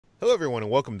Hello, everyone,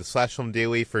 and welcome to Slash Film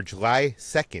Daily for July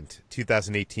 2nd,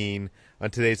 2018. On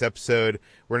today's episode,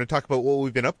 we're going to talk about what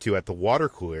we've been up to at the water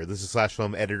cooler. This is Slash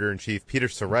Film Editor-in-Chief Peter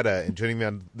Scirettais, and joining me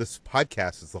on this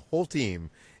podcast is the whole team,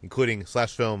 including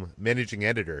Slash Film Managing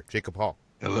Editor Jacob Hall.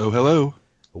 Hello, hello.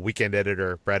 Weekend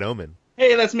Editor Brad Oman.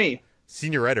 Hey, that's me.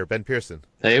 Senior Writer Ben Pearson.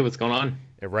 Hey, what's going on?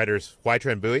 And writers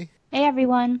Hoai-Tran Buiand. Hey,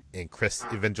 everyone. And Chris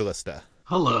Evangelistato.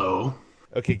 Hello.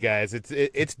 Okay, guys,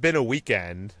 it's been a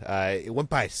weekend. It went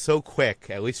by so quick,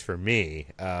 at least for me.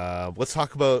 Let's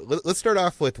start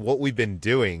off with what we've been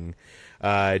doing.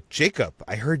 Jacob,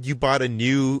 I heard you bought a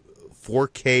new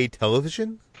 4K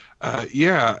television.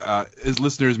 As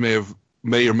listeners may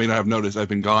or may not have noticed, I've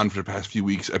been gone for the past few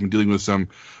weeks. I've been dealing with some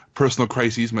personal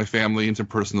crises, my family, and some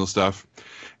personal stuff.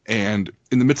 And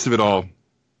in the midst of it all,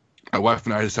 my wife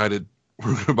and I decided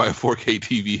we're going to buy a 4K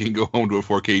TV and go home to a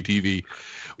 4K TV.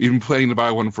 We've been planning to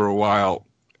buy one for a while,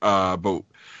 but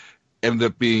ended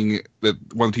up being that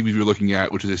one of the TVs we were looking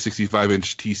at, which is a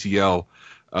 65-inch TCL,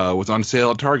 was on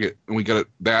sale at Target, and we got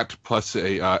that plus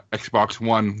a Xbox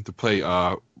One to play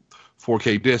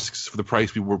 4K discs for the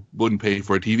price we wouldn't pay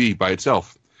for a TV by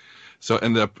itself. So it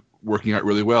ended up working out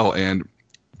really well. And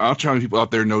I don't know how many people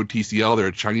out there know TCL. They're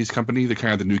a Chinese company. They're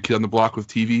kind of the new kid on the block with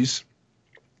TVs.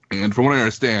 And from what I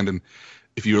understand, and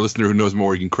if you're a listener who knows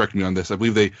more, you can correct me on this, I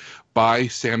believe they buy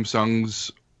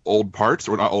Samsung's old parts,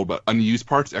 or not old, but unused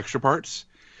parts, extra parts,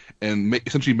 and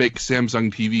essentially make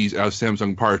Samsung TVs out of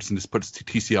Samsung parts and just puts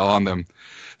TCL on them.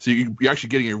 So you're actually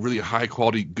getting a really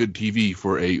high-quality, good TV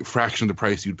for a fraction of the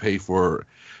price you'd pay for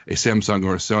a Samsung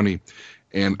or a Sony.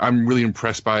 And I'm really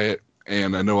impressed by it,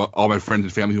 and I know all my friends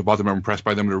and family who bought them are impressed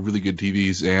by them. They're really good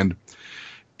TVs, and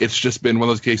it's just been one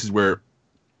of those cases where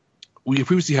we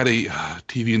previously had a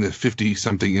TV in the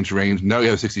 50-something inch range. Now we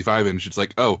have a 65-inch. It's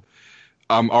like, oh,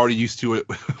 I'm already used to it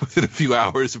within a few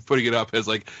hours of putting it up. As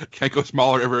like, can't go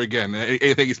smaller ever again.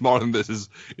 Anything smaller than this is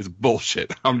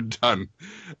bullshit. I'm done.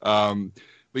 But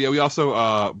yeah, we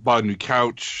also bought a new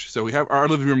couch. So we have our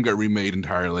living room got remade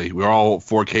entirely. We're all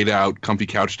 4K'd out, comfy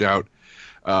couched out.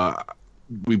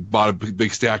 We bought a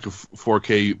big stack of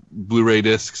 4K Blu-ray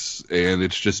discs, and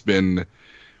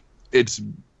it's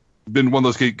been one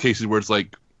of those cases where it's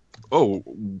like, oh,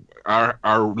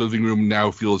 our living room now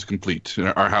feels complete.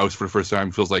 And our house, for the first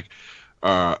time, feels like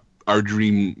our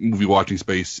dream movie watching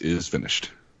space is finished.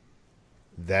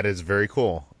 That is very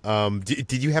cool.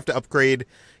 Did you have to upgrade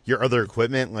your other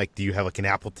equipment? Like, do you have like an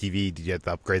Apple TV? Did you have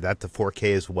to upgrade that to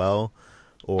 4K as well?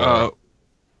 Or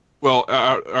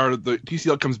the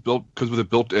TCL comes with a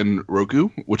built-in Roku,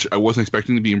 which I wasn't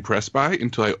expecting to be impressed by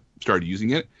until I started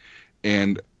using it.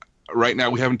 And right now,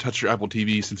 we haven't touched our Apple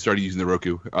TV since we started using the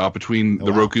Roku. Between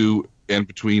the Roku and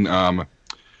between the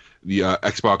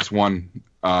Xbox One,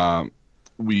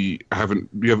 we haven't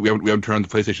turned on the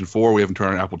PlayStation 4. We haven't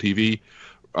turned on Apple TV.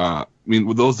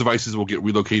 With those devices will get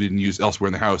relocated and used elsewhere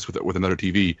in the house with another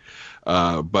TV.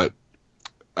 But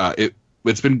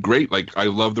it's been great. Like, I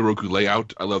love the Roku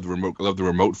layout. I love the remote. I love the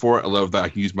remote for it. I love that I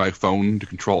can use my phone to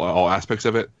control all aspects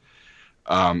of it.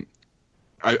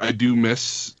 I do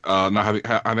miss not having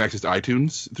access to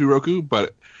iTunes through Roku,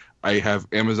 but I have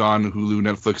Amazon, Hulu,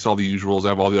 Netflix, all the usuals. I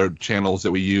have all the other channels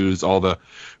that we use, all the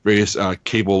various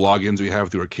cable logins we have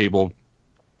through our cable.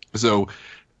 So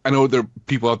I know there are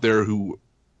people out there who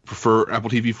prefer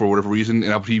Apple TV for whatever reason,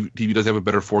 and Apple TV does have a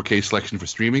better 4K selection for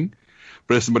streaming.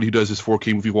 But as somebody who does this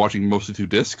 4K movie watching mostly through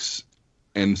discs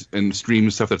and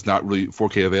streams stuff that's not really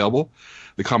 4K available,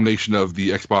 the combination of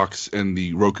the Xbox and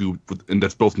the Roku, and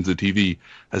that's built into the TV,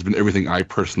 has been everything I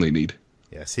personally need.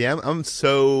 Yeah, see, I'm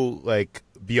so like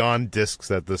beyond discs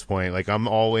at this point. Like, I'm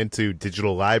all into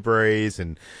digital libraries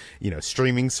and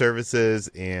streaming services,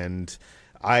 and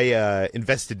I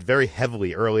invested very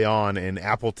heavily early on in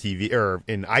Apple TV or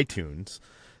in iTunes.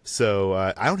 So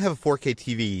I don't have a 4K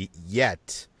TV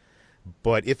yet.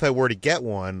 But if I were to get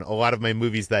one, a lot of my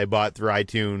movies that I bought through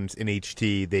iTunes in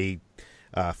HT, they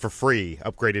for free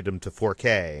upgraded them to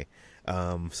 4K.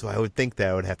 So I would think that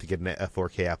I would have to get a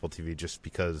 4K Apple TV just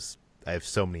because I have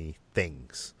so many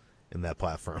things in that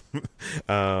platform.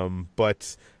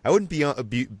 But I wouldn't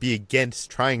be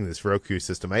against trying this Roku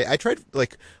system. I tried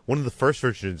like one of the first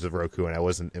versions of Roku and I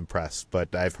wasn't impressed.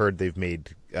 But I've heard they've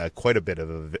made quite a bit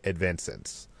of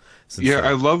advancements. Yeah,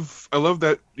 I love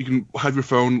that you can have your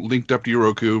phone linked up to your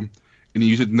Roku, and you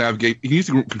use it to navigate. You can use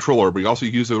the controller, but you also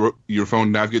use your phone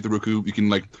to navigate the Roku. You can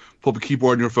like pull up a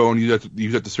keyboard on your phone, use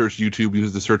that to search YouTube,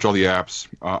 use it to search all the apps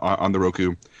on the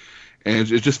Roku,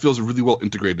 and it just feels really well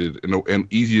integrated and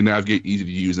easy to navigate, easy to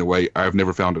use in a way I've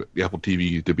never found the Apple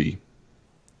TV to be.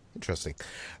 Interesting.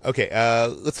 Okay,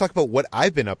 let's talk about what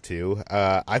I've been up to.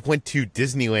 I went to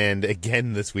Disneyland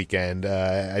again this weekend.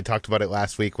 I talked about it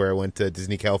last week where I went to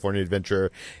Disney California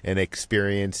Adventure and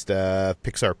experienced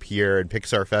Pixar Pier and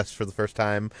Pixar Fest for the first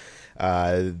time.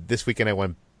 This weekend I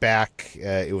went back.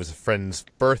 It was a friend's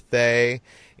birthday,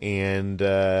 and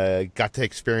got to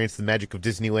experience the magic of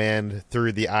Disneyland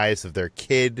through the eyes of their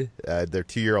kid, their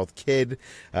 2-year-old kid,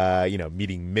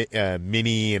 meeting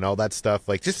Minnie and all that stuff.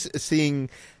 Like, just seeing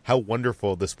how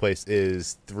wonderful this place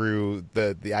is through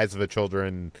the eyes of the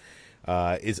children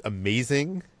is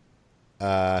amazing.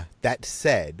 That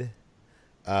said,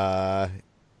 it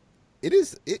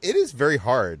is very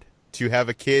hard to have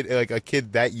a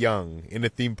kid that young in a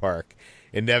theme park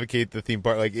and navigate the theme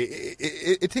park. Like,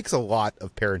 it takes a lot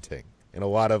of parenting and a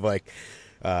lot of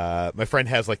my friend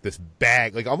has like this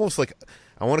bag, like almost like,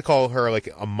 I want to call her like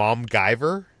a mom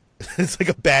Guyver. It's like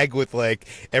a bag with like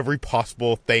every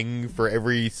possible thing for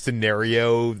every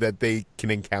scenario that they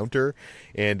can encounter.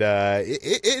 And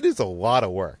it is a lot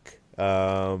of work.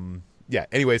 Yeah,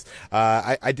 anyways,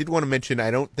 I did want to mention,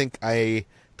 I don't think I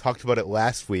talked about it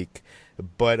last week,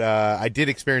 but I did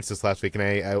experience this last week, and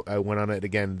I went on it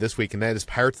again this week, and that is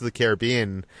Pirates of the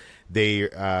Caribbean. They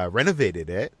renovated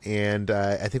it, and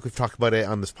I think we've talked about it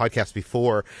on this podcast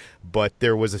before, but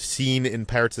there was a scene in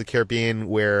Pirates of the Caribbean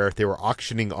where they were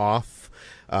auctioning off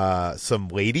some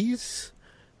ladies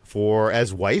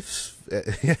as wives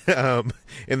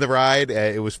in the ride.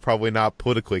 It was probably not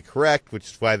politically correct, which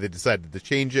is why they decided to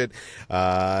change it.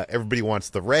 Everybody wants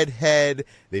the redhead.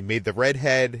 They made the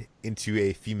redhead into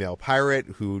a female pirate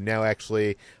who now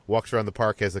actually walks around the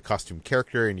park as a costume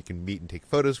character and you can meet and take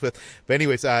photos with. But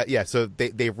anyways, so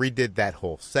they redid that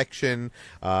whole section,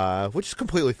 which is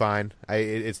completely fine.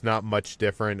 It's not much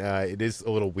different. It is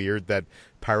a little weird that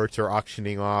pirates are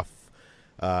auctioning off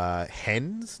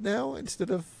hens now instead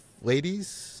of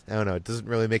ladies. I don't know. It doesn't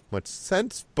really make much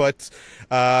sense, but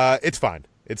it's fine.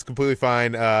 It's completely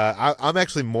fine. I'm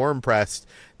actually more impressed.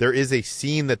 There is a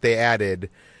scene that they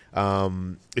added.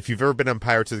 If you've ever been on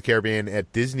Pirates of the Caribbean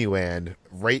at Disneyland,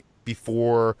 right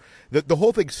before the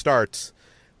whole thing starts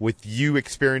with you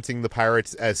experiencing the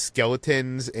pirates as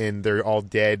skeletons and they're all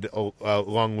dead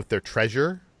along with their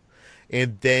treasure.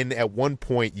 And then at one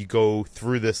point you go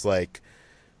through this like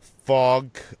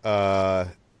fog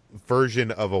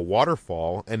version of a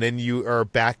waterfall, and then you are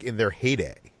back in their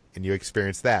heyday and you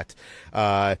experience that.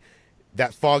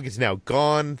 That fog is now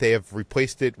gone. They have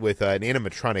replaced it with an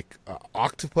animatronic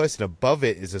octopus, and above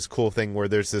it is this cool thing where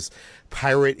there's this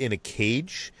pirate in a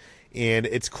cage. And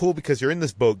it's cool because you're in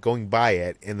this boat going by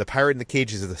it, and the pirate in the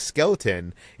cage is a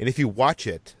skeleton. And if you watch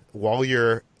it while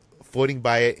you're floating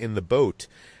by it in the boat,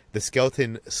 the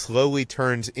skeleton slowly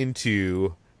turns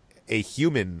into a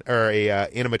human or a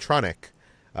animatronic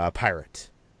pirate.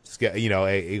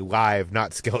 A live,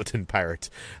 not skeleton pirate.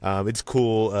 It's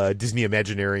cool, Disney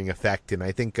Imagineering effect, and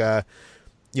I think for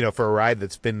a ride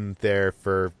that's been there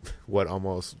for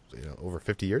almost over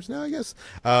 50 years now, I guess.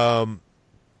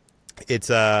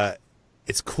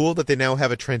 It's cool that they now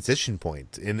have a transition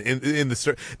point in the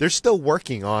story. They're still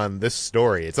working on this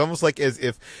story. It's almost like as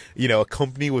if a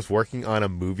company was working on a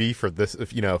movie for this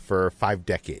for 5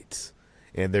 decades.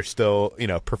 And they're still,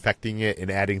 perfecting it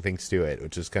and adding things to it,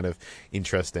 which is kind of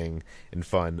interesting and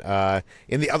fun.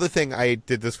 And the other thing I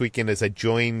did this weekend is I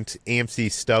joined AMC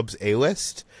Stubs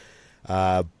A-List.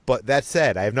 But that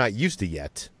said, I have not used it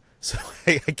yet, so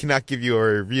I cannot give you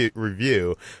a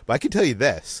review. But I can tell you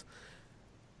this.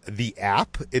 The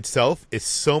app itself is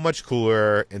so much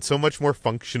cooler and so much more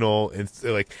functional, and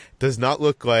does not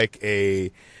look like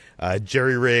a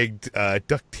jerry-rigged,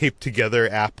 duct-taped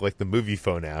together app like the Movie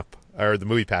Phone app. Or the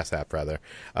Movie Pass app, rather.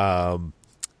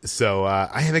 So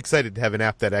I am excited to have an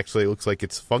app that actually looks like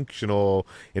it's functional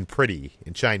and pretty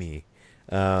and shiny.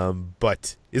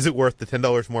 But is it worth the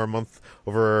 $10 more a month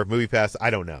over Movie Pass? I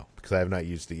don't know, because I have not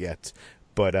used it yet.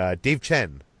 But Dave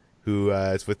Chen, who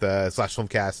is with Slash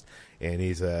Filmcast, and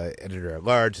he's an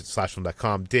editor-at-large at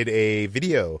slashfilm.com, did a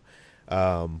video,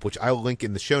 which I'll link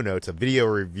in the show notes, a video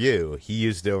review. He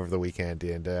used it over the weekend,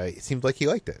 and it seemed like he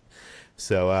liked it.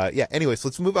 So, anyways,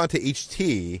 let's move on to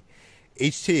HT.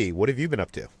 HT, what have you been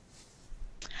up to?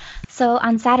 So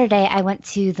on Saturday, I went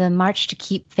to the March to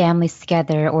Keep Families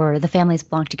Together, or the Families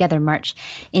Belong Together March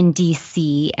in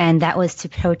D.C., and that was to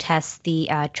protest the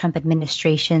Trump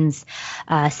administration's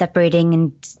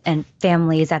separating and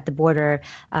families at the border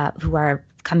who are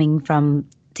coming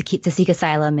to seek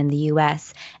asylum in the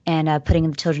U.S. and putting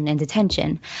the children in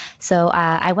detention. So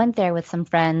I went there with some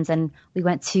friends, and we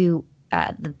went to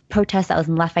the protest that was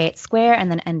in Lafayette Square,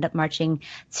 and then ended up marching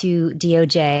to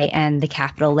DOJ and the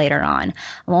Capitol later on.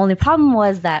 The only problem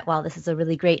was that while this is a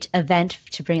really great event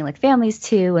to bring like families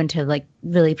to and to like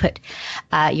really put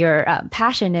your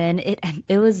passion in,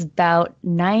 it was about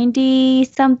 90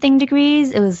 something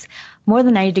degrees. It was more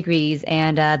than 90 degrees,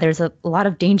 and there's a lot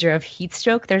of danger of heat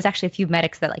stroke. There's actually a few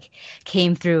medics that like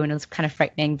came through, and it was kind of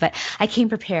frightening, but I came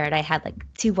prepared. I had like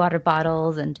 2 water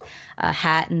bottles and a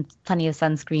hat and plenty of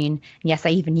sunscreen. And yes, I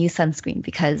even use sunscreen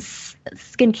because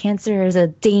skin cancer is a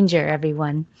danger,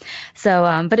 everyone.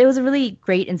 So, but it was a really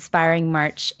great, inspiring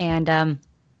march, and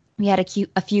we had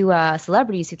a few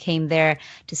celebrities who came there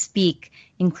to speak,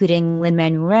 including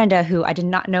Lin-Manuel Miranda, who I did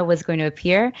not know was going to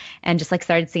appear, and just like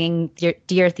started singing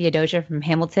Dear Theodosia from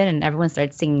Hamilton, and everyone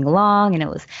started singing along, and it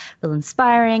was real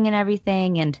inspiring and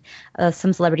everything. And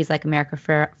some celebrities like America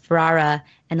Ferrara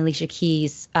and Alicia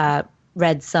Keys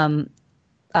read some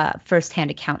firsthand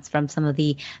accounts from some of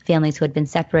the families who had been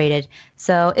separated.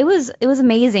 So it was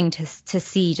amazing to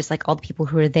see just like all the people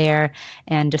who were there,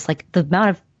 and just like the amount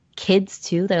of kids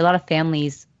too. There are a lot of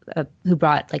families who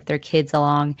brought like their kids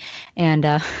along, and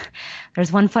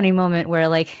there's one funny moment where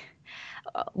like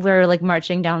we're like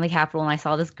marching down the Capitol, and I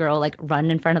saw this girl like run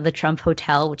in front of the Trump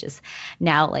Hotel, which is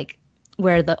now like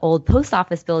where the old post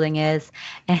office building is,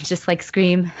 and just like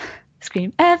scream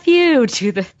F you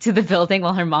to the building,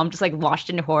 while her mom just like watched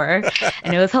in horror.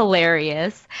 And it was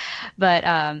hilarious. But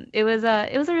it was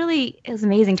an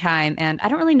amazing time, and I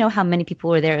don't really know how many people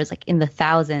were there. It was like in the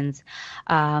thousands,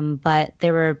 but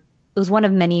it was one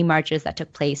of many marches that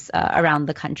took place around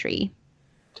the country.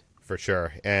 For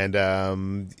sure. And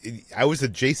I was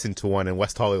adjacent to one in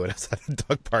West Hollywood outside the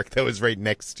dog park that was right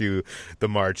next to the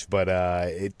march, but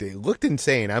it looked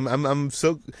insane. I'm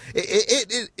so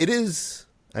it is.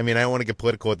 I mean, I don't want to get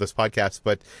political with this podcast,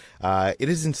 but it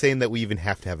is insane that we even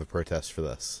have to have a protest for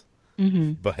this.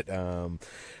 Mm-hmm. But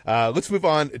let's move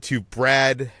on to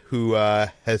Brad, who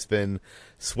has been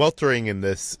sweltering in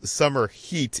this summer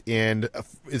heat and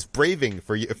is braving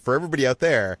for everybody out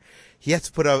there. He has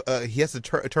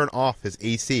to turn off his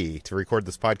AC to record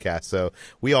this podcast. So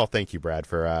we all thank you, Brad,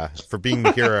 for being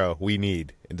the hero we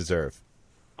need and deserve.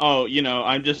 Oh,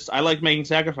 I like making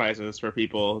sacrifices for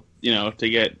people, to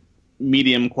get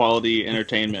medium quality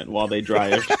entertainment while they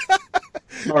drive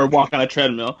or walk on a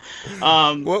treadmill.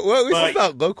 What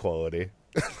about low quality?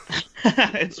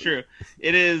 It's true.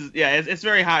 It is. Yeah, it's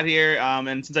very hot here.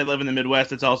 And since I live in the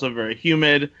Midwest, it's also very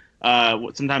humid.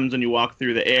 Sometimes when you walk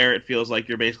through the air, it feels like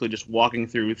you're basically just walking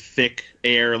through thick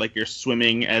air, like you're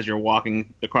swimming as you're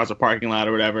walking across a parking lot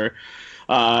or whatever.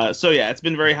 So yeah, it's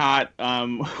been very hot.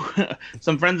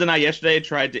 Some friends and I yesterday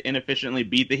tried to inefficiently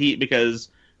beat the heat because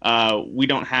we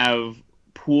don't have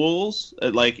pools,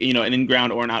 like, an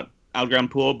in-ground or an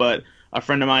out-ground pool, but a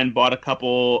friend of mine bought a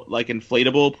couple, like,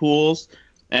 inflatable pools,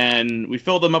 and we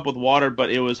filled them up with water,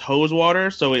 but it was hose water,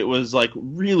 so it was, like,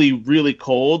 really, really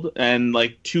cold, and,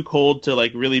 like, too cold to,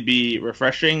 like, really be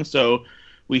refreshing, so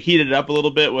we heated it up a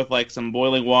little bit with, like, some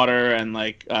boiling water and,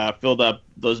 like, filled up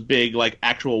those big, like,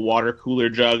 actual water cooler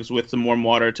jugs with some warm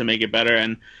water to make it better,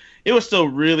 and it was still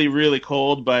really, really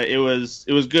cold, but it was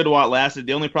good while it lasted.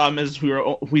 The only problem is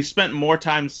we spent more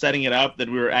time setting it up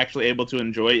than we were actually able to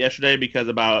enjoy it yesterday, because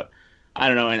about, I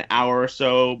don't know, an hour or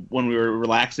so when we were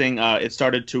relaxing, it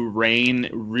started to rain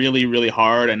really, really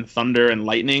hard, and thunder and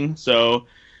lightning. So,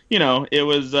 it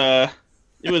was a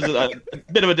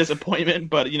bit of a disappointment,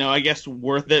 but I guess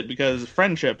worth it because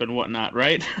friendship and whatnot,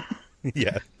 right?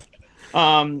 Yeah.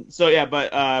 So yeah,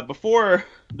 but before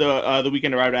the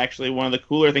weekend arrived, actually, one of the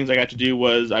cooler things I got to do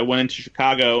was I went into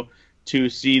Chicago to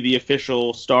see the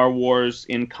official Star Wars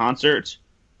in concert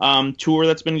tour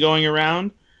that's been going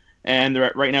around. And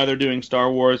right now they're doing Star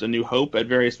Wars A New Hope at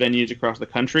various venues across the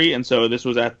country. And so this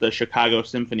was at the Chicago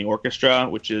Symphony Orchestra,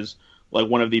 which is like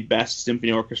one of the best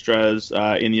symphony orchestras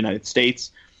in the United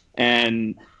States.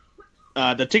 And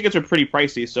the tickets are pretty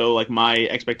pricey, so like my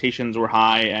expectations were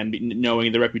high, and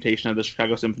knowing the reputation of the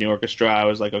Chicago Symphony Orchestra, I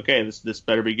was like, okay, this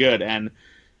better be good. And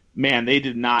man, they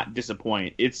did not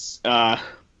disappoint. It's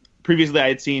previously I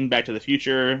had seen Back to the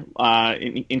Future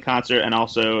in concert, and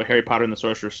also Harry Potter and the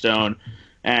Sorcerer's Stone,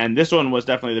 and this one was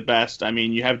definitely the best. I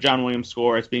mean, you have John Williams'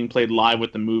 score; it's being played live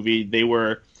with the movie. They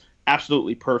were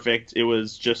absolutely perfect. It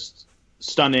was just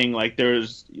stunning. Like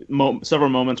there's several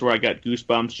moments where I got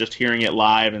goosebumps just hearing it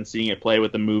live and seeing it play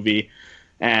with the movie,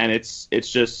 and it's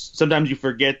just sometimes you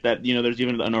forget that there's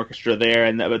even an orchestra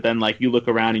there, but then like you look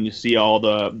around and you see all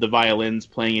the violins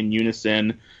playing in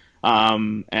unison,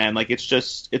 and like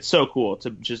it's so cool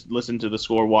to just listen to the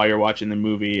score while you're watching the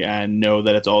movie and know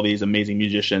that it's all these amazing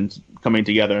musicians coming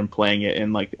together and playing it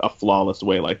in like a flawless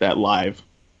way like that live.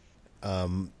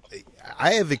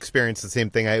 I have experienced the same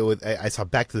thing. I saw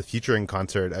Back to the Future in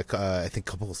concert, I think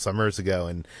a couple of summers ago,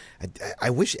 and I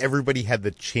wish everybody had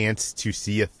the chance to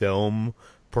see a film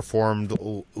performed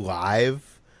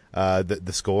live.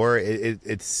 The score,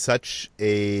 it's such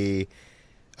an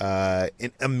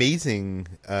amazing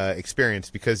experience,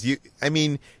 because you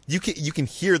can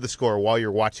hear the score while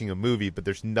you're watching a movie, but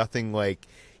there's nothing like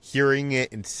hearing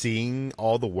it and seeing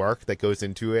all the work that goes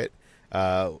into it.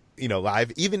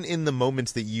 Live, even in the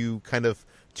moments that you kind of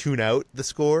tune out the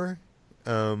score,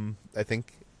 I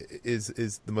think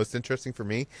is the most interesting for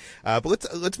me. But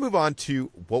let's move on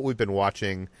to what we've been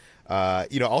watching.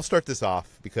 I'll start this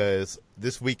off because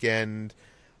this weekend,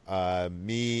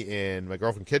 me and my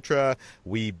girlfriend Kitra,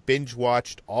 we binge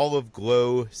watched all of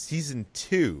Glow season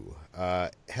 2.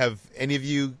 Have any of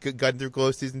you gotten through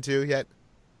Glow season 2 yet?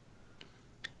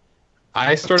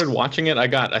 I started watching it. I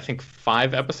got, I think,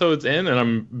 5 episodes in, and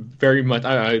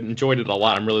I enjoyed it a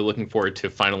lot. I'm really looking forward to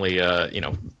finally,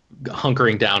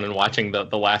 hunkering down and watching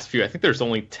the last few. I think there's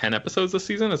only 10 episodes this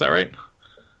season. Is that right?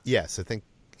 Yes, I think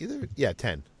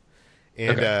 10.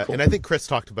 And Okay, cool. and I think Chris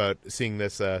talked about seeing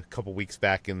this a couple weeks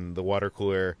back in the water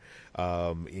cooler,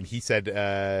 and he said,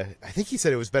 I think he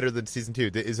said it was better than season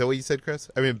 2. Is that what you said, Chris?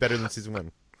 I mean, better than season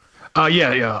 1.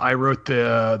 Yeah. I wrote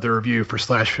the review for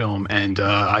Slash Film, and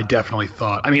I definitely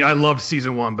thought. I mean, I loved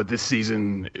season 1, but this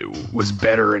season was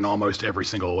better in almost every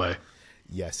single way.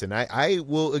 Yes, and I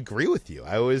will agree with you.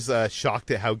 I was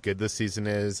shocked at how good this season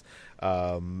is.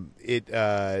 I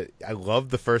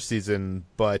loved the first season,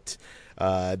 but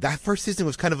that first season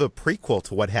was kind of a prequel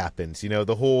to what happens.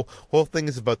 The whole thing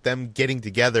is about them getting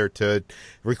together to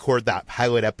record that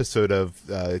pilot episode of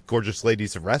Gorgeous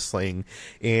Ladies of Wrestling,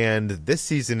 and this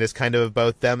season is kind of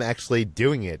about them actually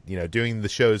doing it. Doing the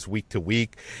shows week to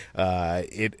week.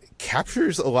 It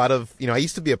captures a lot of. I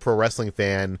used to be a pro wrestling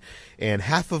fan, and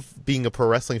half of being a pro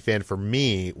wrestling fan for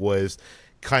me was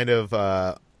kind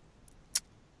of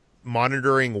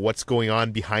monitoring what's going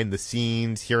on behind the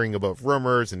scenes, hearing about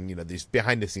rumors and these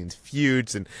behind the scenes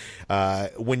feuds, and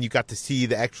when you got to see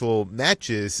the actual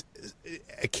matches,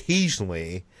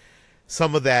 occasionally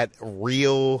some of that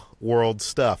real world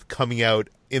stuff coming out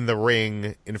in the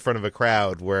ring in front of a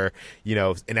crowd where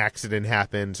an accident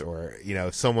happens, or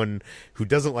someone who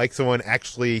doesn't like someone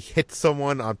actually hits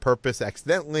someone on purpose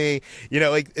accidentally,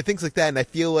 like things like that. And I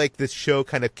feel like this show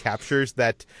kind of captures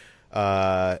that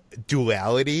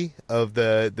duality of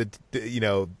the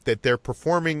that they're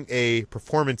performing a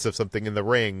performance of something in the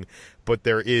ring, but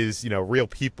there is real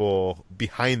people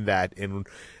behind that, and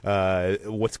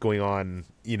what's going on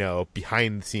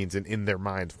behind the scenes and in their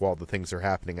minds while the things are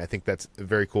happening. I think that's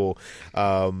very cool.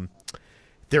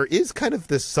 There is kind of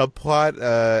this subplot,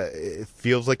 it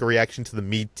feels like a reaction to the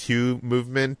Me Too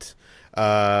movement,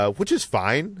 which is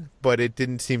fine, but it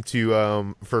didn't seem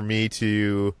to for me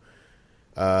to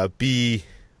be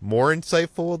more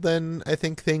insightful than I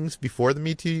think things before the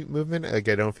Me Too movement. Like,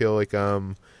 I don't feel like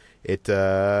it.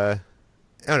 I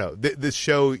don't know. This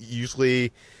show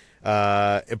usually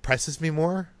impresses me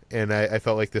more, and I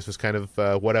felt like this was kind of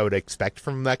what I would expect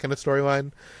from that kind of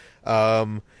storyline.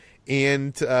 I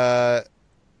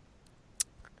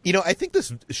think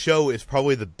this show is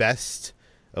probably the best,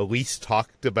 least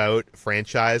talked about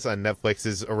franchise on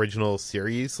Netflix's original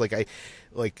series.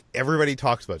 Like everybody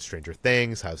talks about Stranger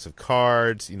Things, House of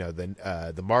Cards,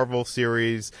 the Marvel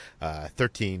series,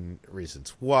 13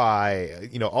 Reasons Why,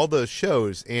 all those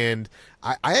shows. And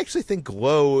I actually think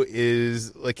Glow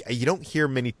is, like, you don't hear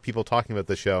many people talking about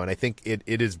the show, and I think it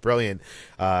is brilliant.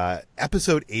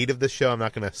 Episode 8 of the show, I'm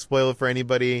not going to spoil it for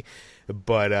anybody,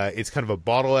 but it's kind of a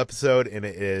bottle episode, and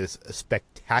it is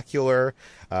spectacular.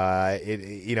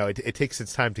 It takes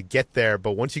its time to get there,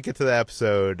 but once you get to the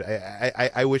episode,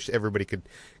 I wish everybody could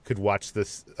watch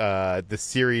this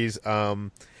series.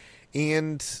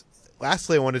 And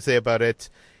lastly, I want to say about it,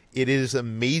 it is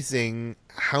amazing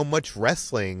how much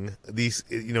wrestling these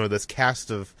this cast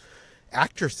of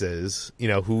actresses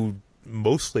who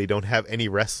mostly don't have any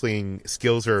wrestling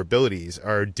skills or abilities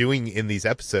are doing in these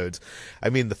episodes. I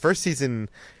mean, the first season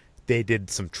they did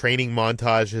some training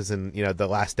montages, and the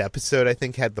last episode I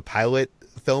think had the pilot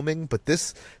filming, but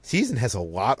this season has a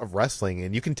lot of wrestling,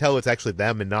 and you can tell it's actually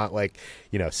them and not like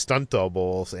stunt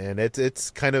doubles, and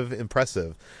it's kind of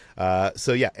impressive.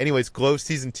 So yeah, anyways, Glow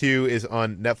season 2 is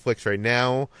on Netflix right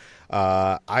now.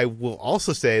 I will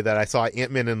also say that I saw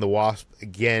Ant-Man and the Wasp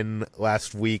again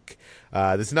last week.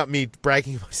 This is not me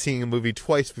bragging about seeing a movie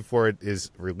twice before it is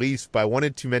released, but I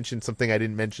wanted to mention something I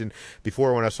didn't mention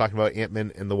before when I was talking about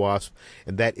Ant-Man and the Wasp,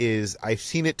 and that is I've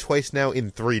seen it twice now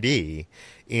in 3D,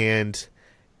 and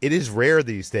it is rare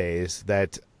these days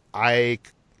that I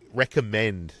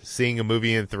recommend seeing a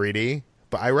movie in 3D,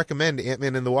 but I recommend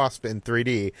Ant-Man and the Wasp in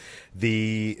 3D.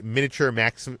 The miniature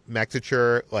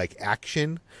maxiture like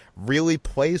action really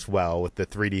plays well with the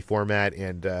 3D format,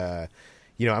 and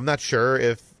I'm not sure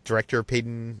if director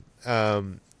Peyton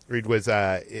Reed was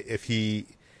if he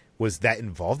was that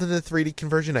involved in the 3D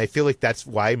conversion. I feel like that's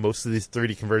why most of these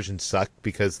 3D conversions suck,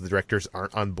 because the directors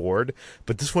aren't on board.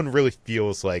 But this one really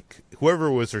feels like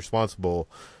whoever was responsible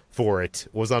for it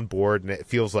was on board, and it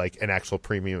feels like an actual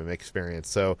premium experience.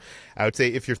 So I would say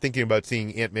if you're thinking about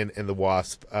seeing Ant-Man and the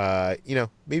Wasp,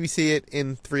 maybe see it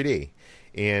in 3D.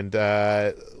 And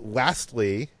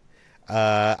lastly,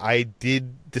 I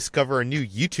did discover a new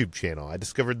YouTube channel. I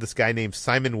discovered this guy named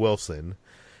Simon Wilsonon,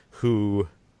 who,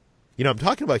 I'm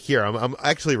talking about here. I'm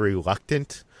actually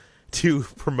reluctant to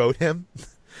promote him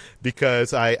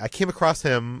because I came across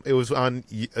him. It was on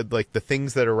like the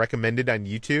things that are recommended on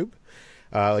YouTube.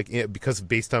 Because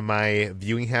based on my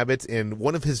viewing habits, and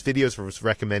one of his videos was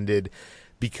recommended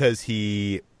because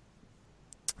the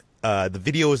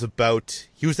video was about,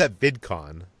 he was at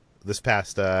VidCon this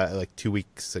past 2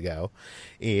 weeks ago,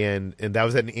 and that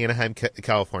was in Anaheim,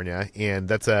 California, and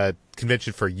that's a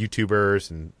convention for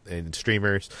YouTubers and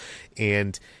streamers,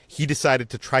 and he decided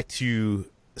to try to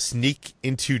sneak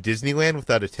into Disneyland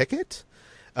without a ticket.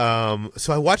 So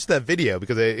I watched that video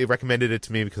because it recommended it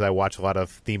to me because I watch a lot of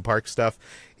theme park stuff,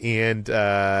 and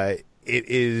it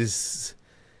is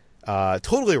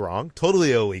totally wrong,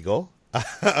 totally illegal.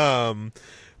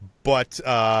 But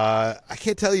I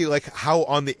can't tell you like how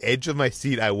on the edge of my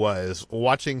seat I was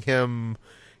watching him,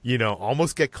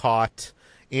 almost get caught.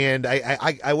 And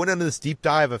I went on this deep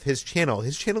dive of his channel.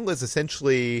 His channel is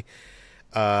essentially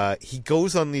he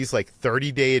goes on these like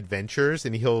 30-day adventures,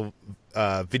 and he'll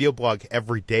video blog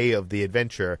every day of the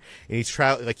adventure. And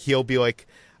he'll be like,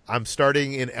 I'm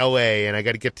starting in LA and I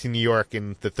got to get to New York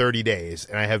in the 30 days,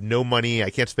 and I have no money. I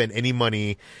can't spend any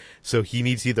money. So he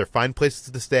needs to either find places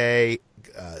to stay,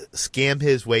 scam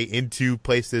his way into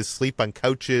places, sleep on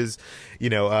couches,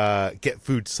 get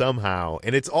food somehow.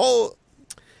 And it's all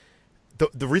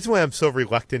the reason why I'm so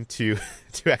reluctant to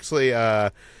actually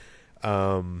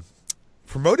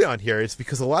promote it on here is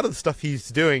because a lot of the stuff he's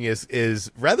doing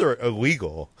is rather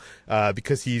illegal,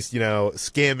 because he's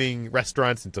scamming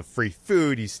restaurants into free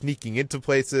food. He's sneaking into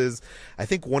places. I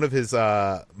think one of his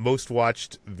most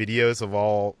watched videos of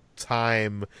all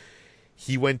time,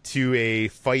 he went to a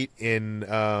fight in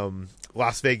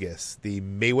Las Vegas, the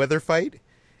Mayweather fight,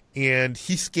 and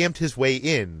he scammed his way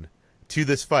in to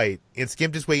this fight and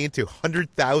scammed his way into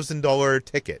 $100,000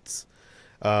 tickets.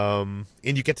 And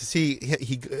you get to see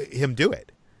him do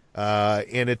it.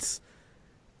 And it's,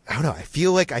 I don't know, I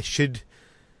feel like I should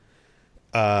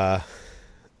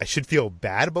feel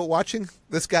bad about watching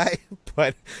this guy,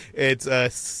 but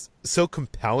it's so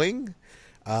compelling,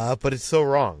 but it's so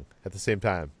wrong at the same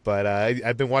time. But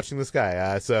I've been watching this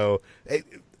guy. So, hey,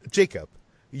 Jacob,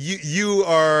 you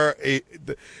are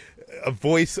a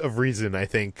voice of reason, I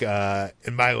think,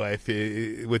 in my life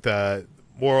with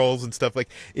morals and stuff. Like,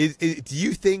 do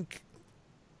you think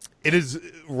it is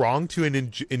wrong to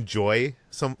enjoy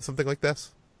something like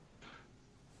this?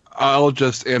 I'll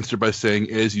just answer by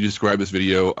saying, as you describe this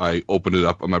video, I opened it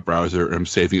up on my browser and I'm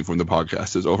saving it from the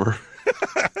podcast is over.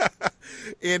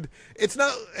 And it's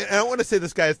not, I don't want to say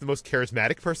this guy is the most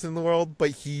charismatic person in the world,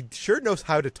 but he sure knows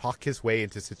how to talk his way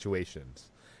into situations.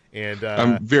 And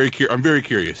I'm very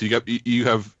curious. You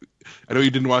have. I know you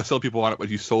didn't want to sell people on it, but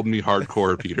you sold me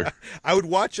hardcore, Peter. I would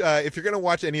watch, if you're going to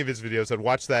watch any of his videos, I'd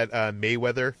watch that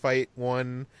Mayweather fight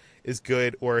one is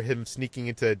good, or him sneaking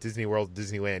into Disney World,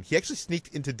 Disneyland. He actually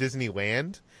sneaked into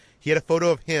Disneyland. He had a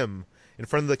photo of him in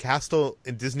front of the castle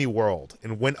in Disney World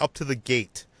and went up to the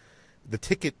gate, the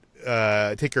ticket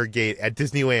taker gate at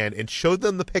Disneyland, and showed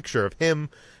them the picture of him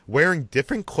wearing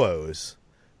different clothes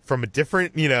from a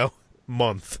different,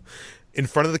 month in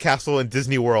front of the castle in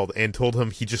Disney World, and told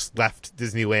him he just left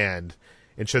Disneyland,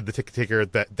 and showed the ticket taker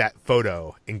that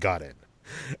photo and got in.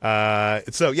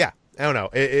 So yeah, I don't know.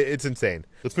 It's insane.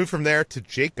 Let's move from there to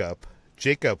Jacob.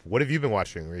 Jacob, what have you been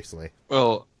watching recently?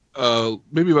 Well,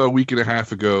 maybe about a week and a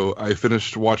half ago, I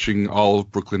finished watching all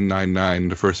of Brooklyn Nine-Nine,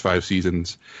 the first 5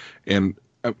 seasons. And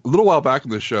a little while back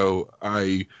in the show,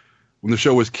 when the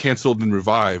show was canceled and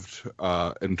revived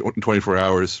in 24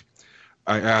 hours,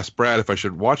 I asked Brad if I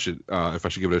should watch it, if I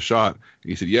should give it a shot. And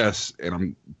he said yes, and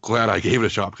I'm glad I gave it a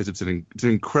shot because it's an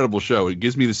incredible show. It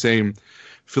gives me the same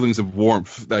feelings of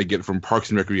warmth that I get from Parks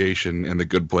and Recreation and The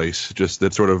Good Place. Just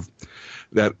that sort of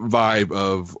that vibe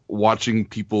of watching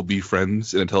people be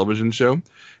friends in a television show.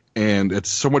 And it's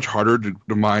so much harder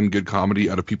to mine good comedy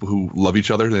out of people who love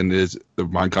each other than it is to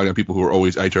mine comedy out of people who are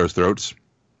always at each other's throats.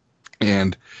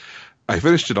 And I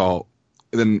finished it all.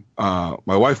 And then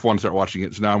my wife wanted to start watching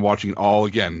it, so now I'm watching it all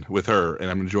again with her, and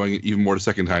I'm enjoying it even more the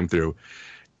second time through.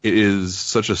 It is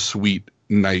such a sweet,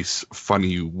 nice,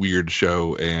 funny, weird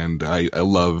show, and I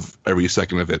love every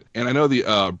second of it. And I know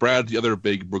Brad's the other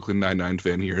big Brooklyn Nine-Nine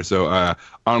fan here, so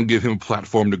I'll give him a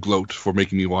platform to gloat for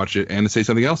making me watch it and to say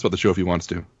something else about the show if he wants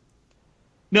to.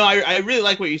 No, I really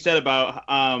like what you said about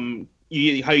how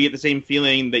you get the same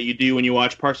feeling that you do when you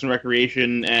watch Parks and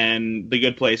Recreation and The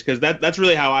Good Place, because that's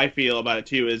really how I feel about it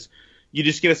too. Is you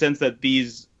just get a sense that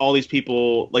all these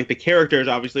people, like the characters,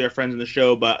 obviously are friends in the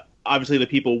show, but obviously the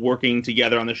people working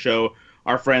together on the show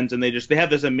are friends, and they have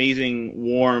this amazing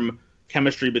warm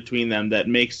chemistry between them that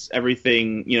makes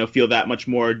everything feel that much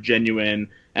more genuine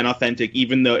and authentic.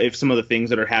 Even though if some of the things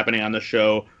that are happening on the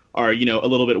show are a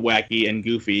little bit wacky and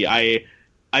goofy, I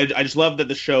just love that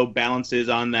the show balances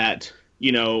on that,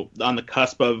 on the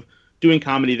cusp of doing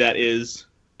comedy that is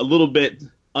a little bit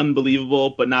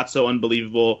unbelievable, but not so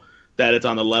unbelievable that it's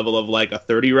on the level of like a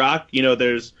 30 Rock.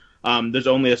 There's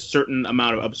only a certain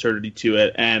amount of absurdity to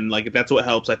it, and like that's what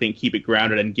helps, I think, keep it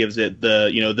grounded and gives it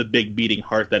the big beating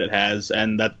heart that it has,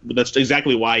 and that's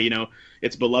exactly why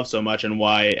it's beloved so much, and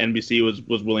why NBC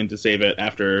was willing to save it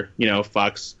after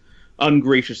Fox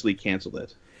ungraciously canceled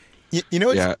it.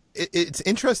 It's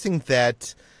interesting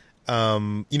that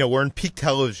we're in peak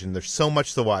television. There's so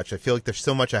much to watch. I feel like there's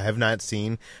so much I have not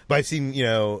seen, but I've seen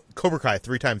Cobra Kai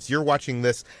 3 times. You're watching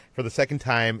this for the second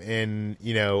time in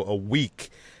a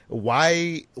week.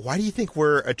 Why do you think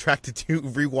we're attracted to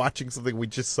rewatching something we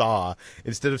just saw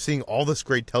instead of seeing all this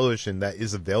great television that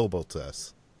is available to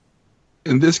us?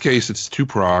 In this case, it's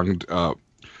two-pronged.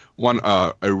 One,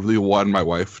 I really wanted my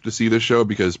wife to see this show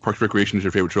because Parks and Recreation is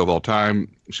her favorite show of all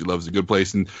time. She loves The Good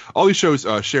Place. And all these shows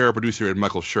share a producer in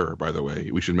Michael Schur, by the way,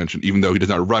 we should mention. Even though he does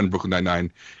not run Brooklyn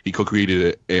Nine-Nine, he co-created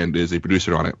it and is a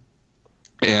producer on it.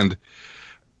 And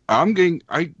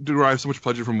I derive so much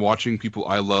pleasure from watching people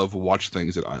I love watch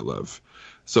things that I love.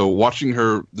 So watching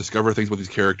her discover things about these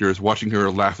characters, watching her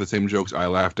laugh at the same jokes I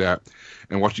laughed at,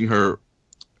 and watching her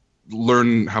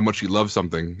learn how much she loves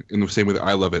something in the same way that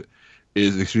I love it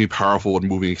is an extremely powerful and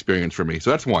moving experience for me.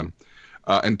 So that's one.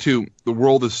 And two, the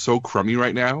world is so crummy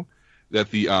right now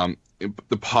that the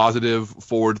positive,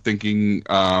 forward-thinking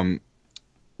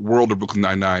world of Brooklyn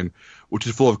Nine-Nine, which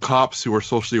is full of cops who are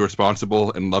socially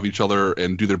responsible and love each other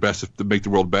and do their best to make the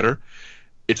world better,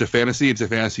 it's a fantasy. It's a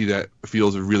fantasy that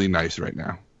feels really nice right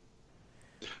now.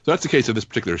 So that's the case of this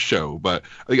particular show. But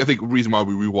I think the reason why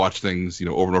we rewatch things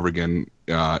over and over again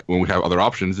when we have other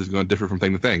options is going to differ from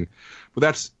thing to thing. But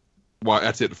that's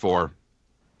it for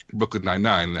Brooklyn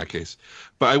Nine-Nine in that case.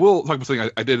 But I will talk about something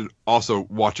I did also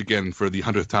watch again for the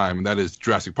 100th time, and that is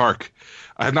Jurassic Park.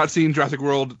 I have not seen Jurassic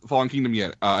World Fallen Kingdom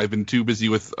yet. I've been too busy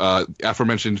with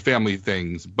aforementioned family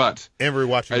things. But and we're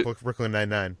watching Brooklyn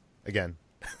Nine-Nine again.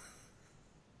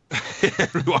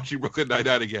 Watching Brooklyn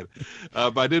Nine-Nine again.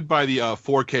 But I did buy the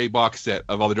 4K box set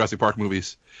of all the Jurassic Park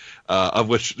movies, of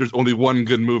which there's only one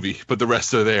good movie, but the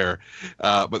rest are there.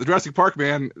 But the Jurassic Park,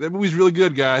 man, that movie's really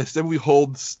good, guys. That movie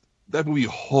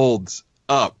holds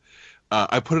up.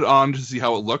 I put it on to see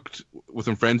how it looked with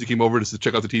some friends who came over just to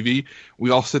check out the TV. We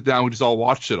all sit down, we just all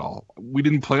watched it all. We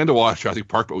didn't plan to watch Jurassic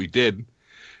Park, but we did.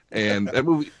 And that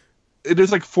movie,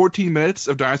 there's like 14 minutes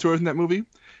of dinosaurs in that movie.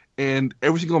 And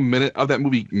every single minute of that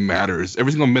movie matters.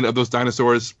 Every single minute of those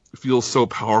dinosaurs feels so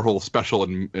powerful, special,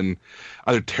 and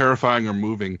either terrifying or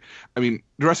moving. I mean,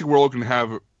 Jurassic World can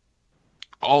have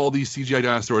all these CGI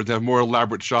dinosaurs that have more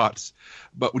elaborate shots.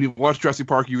 But when you watch Jurassic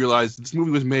Park, you realize this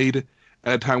movie was made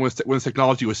at a time when the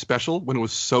technology was special, when it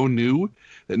was so new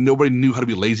that nobody knew how to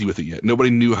be lazy with it yet.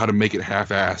 Nobody knew how to make it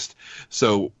half-assed.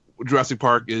 So Jurassic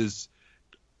Park is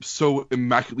so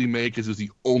immaculately made because it was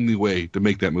the only way to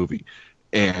make that movie.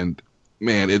 And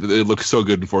man, it looks so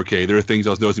good in 4K. There are things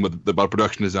I was noticing about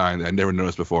production design that I never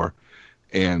noticed before,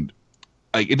 and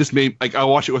it just made I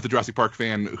watched it with a Jurassic Park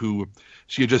fan who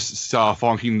she had just saw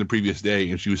Fallen Kingdom the previous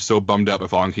day, and she was so bummed out by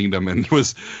Fallen Kingdom and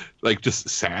was just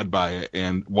sad by it.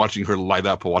 And watching her light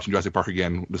up while watching Jurassic Park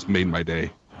again just made my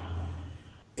day.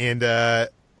 And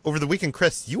over the weekend,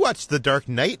 Chris, you watched The Dark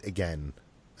Knight again.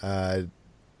 You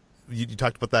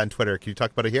talked about that on Twitter. Can you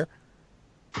talk about it here?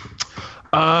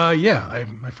 Yeah,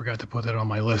 I forgot to put that on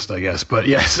my list, I guess. But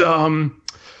yes,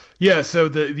 yeah, so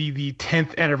the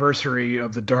 10th anniversary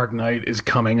of The Dark Knight is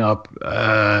coming up,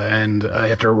 and I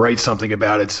have to write something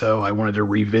about it, so I wanted to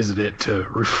revisit it to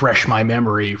refresh my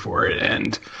memory for it,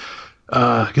 and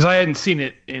because I hadn't seen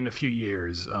it in a few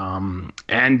years,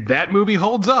 and that movie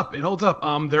holds up. It holds up.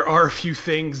 There are a few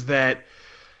things that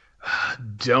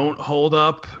don't hold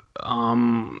up.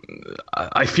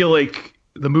 I feel like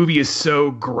the movie is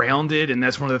so grounded, and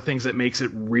that's one of the things that makes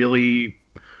it really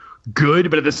good.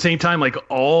 But at the same time, like,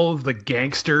 all of the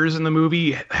gangsters in the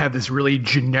movie have this really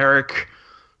generic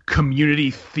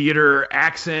community theater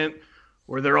accent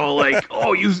where they're all like,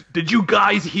 "Oh, did you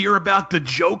guys hear about the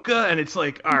Joker?" And it's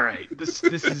like, all right, this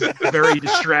is very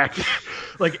distracting.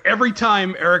 Like, every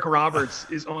time Eric Roberts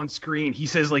is on screen, he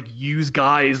says like "use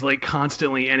guys" like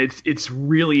constantly, and it's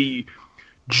really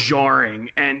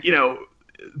jarring. And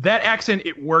that accent,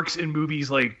 it works in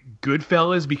movies like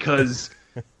Goodfellas because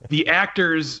the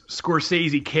actors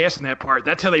Scorsese cast in that part,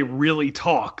 that's how they really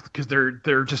talk, because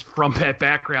they're just from that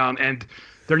background, and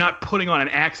they're not putting on an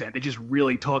accent. They just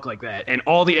really talk like that. And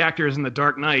all the actors in The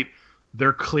Dark Knight,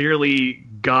 they're clearly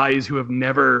guys who have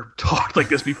never talked like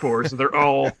this before. So they're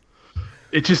all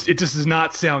it just does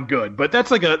not sound good. But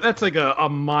that's like a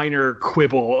minor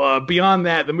quibble. Beyond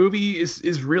that, the movie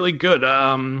is really good.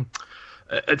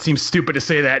 It seems stupid to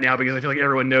say that now because I feel like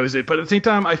everyone knows it. But at the same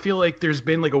time, I feel like there's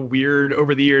been like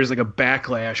over the years, like a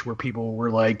backlash where people were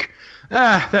like,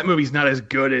 that movie's not as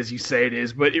good as you say it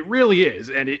is. But it really is.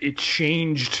 And it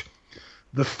changed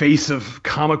the face of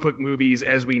comic book movies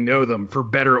as we know them, for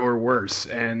better or worse.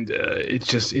 And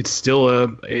it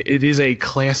is a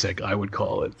classic, I would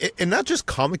call it. And not just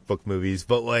comic book movies,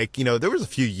 but like, there was a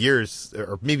few years,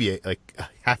 or maybe like a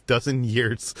half dozen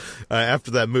years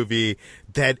after that movie,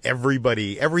 that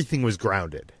everything was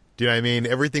grounded. Do you know what I mean?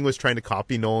 Everything was trying to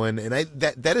copy Nolan. And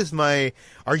that is my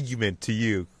argument to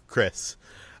you, Chris.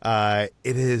 It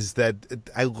is that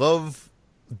I love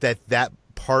that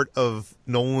part of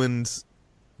Nolan's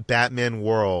Batman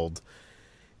world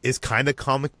is kind of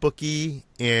comic booky,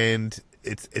 and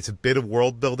it's a bit of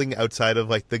world building outside of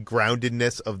like the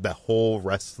groundedness of the whole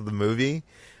rest of the movie,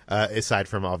 aside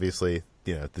from obviously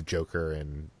the Joker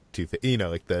and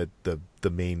like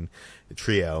the main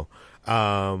trio.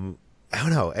 I don't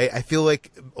know. I feel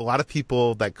like a lot of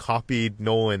people that copied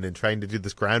Nolan and trying to do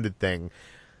this grounded thing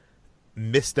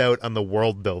missed out on the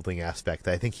world building aspect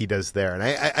I think he does there. And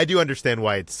I do understand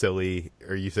why it's silly,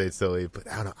 or you say it's silly, but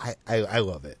I don't know. I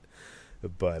love it.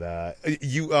 But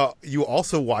you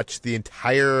also watched the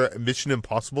entire Mission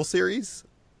Impossible series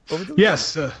over the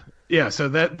Yes. Yeah, so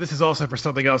this is also for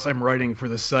something else I'm writing for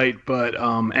the site, but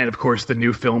and of course the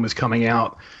new film is coming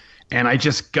out, and I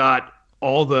just got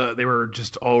they were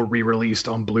just all re-released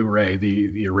on Blu-ray,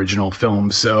 the original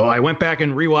films. So I went back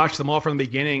and rewatched them all from the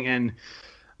beginning, and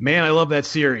man, I love that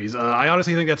series. I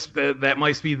honestly think that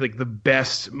might be like the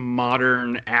best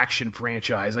modern action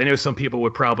franchise. I know some people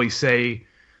would probably say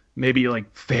maybe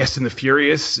like Fast and the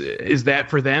Furious is that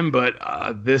for them, but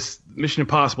this Mission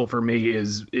Impossible for me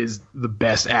is the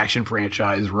best action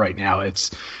franchise right now.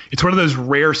 It's one of those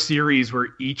rare series where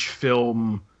each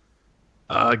film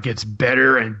gets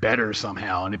better and better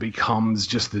somehow, and it becomes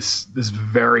just this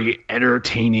very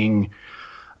entertaining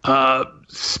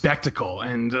spectacle.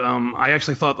 And I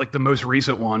actually thought like the most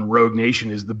recent one, Rogue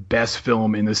Nation, is the best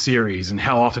film in the series. And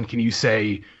how often can you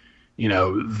say,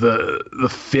 the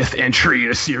fifth entry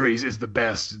in a series is the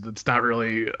best? It's not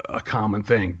really a common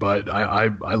thing, but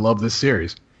I love this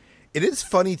series. It is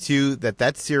funny too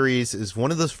that series is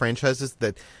one of those franchises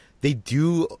that they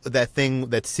do that thing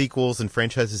that sequels and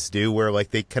franchises do, where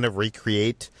like they kind of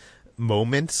recreate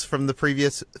moments from the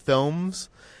previous films.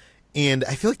 And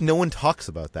I feel like no one talks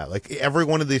about that. Like, every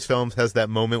one of these films has that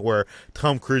moment where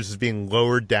Tom Cruise is being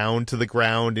lowered down to the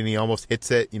ground and he almost hits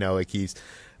it, like he's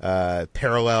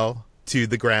parallel to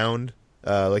the ground,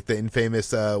 like the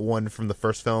infamous one from the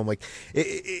first film. Like,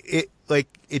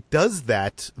 it does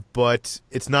that, but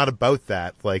it's not about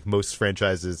that. Like most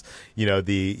franchises,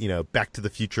 the Back to the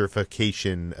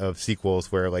Future-ification of sequels,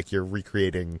 where like you're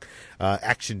recreating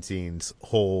action scenes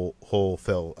whole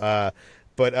film.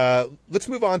 But let's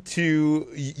move on to,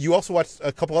 you also watched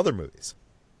a couple other movies.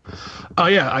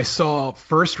 Yeah, I saw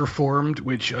First Reformed,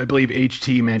 which I believe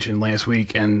HT mentioned last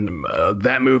week, and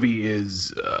that movie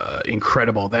is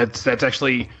incredible. That's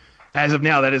actually, as of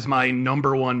now, that is my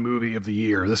number one movie of the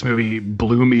year. This movie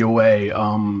blew me away.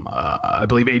 I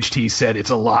believe HT said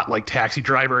it's a lot like Taxi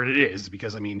Driver, and it is,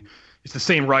 because, I mean, it's the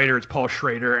same writer, it's Paul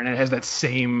Schrader, and it has that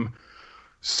same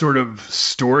sort of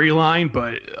storyline,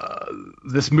 but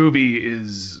this movie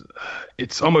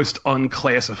it's almost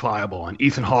unclassifiable, and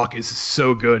Ethan Hawke is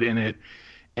so good in it.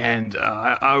 And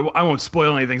I won't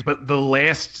spoil anything, but the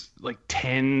last like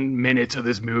 10 minutes of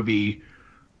this movie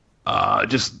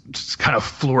just kind of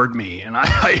floored me, and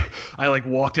I like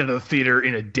walked into the theater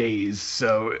in a daze.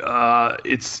 So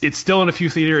it's still in a few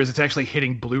theaters. It's actually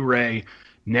hitting Blu-ray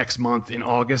next month in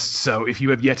August. So if you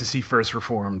have yet to see First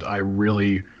Reformed, I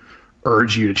really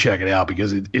urge you to check it out,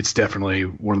 because it's definitely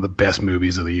one of the best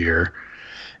movies of the year.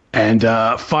 And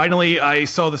finally, I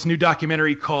saw this new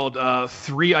documentary called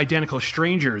Three Identical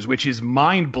Strangers, which is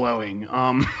mind-blowing.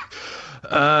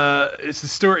 It's the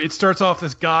story. It starts off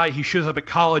this guy. He shows up at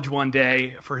college one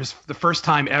day for the first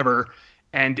time ever,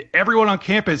 and everyone on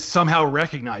campus somehow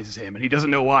recognizes him, and he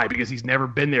doesn't know why because he's never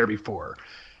been there before.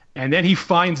 And then he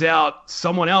finds out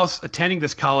someone else attending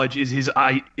this college is his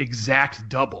exact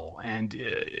double, and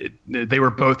they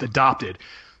were both adopted.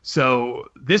 So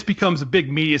this becomes a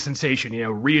big media sensation,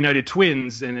 reunited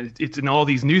twins, and it's in all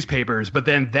these newspapers. But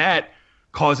then that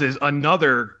causes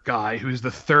another guy who's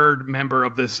the third member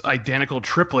of this identical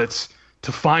triplets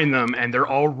to find them, and they're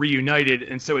all reunited.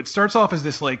 And so it starts off as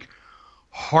this like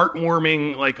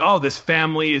heartwarming, like, oh, this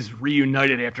family is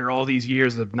reunited after all these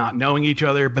years of not knowing each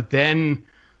other. But then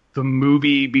the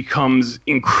movie becomes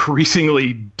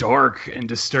increasingly dark and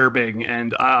disturbing,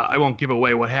 and I won't give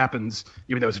away what happens,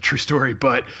 even though it's a true story,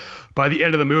 but by the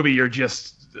end of the movie, you're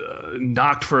just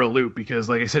knocked for a loop because,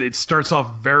 like I said, it starts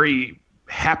off very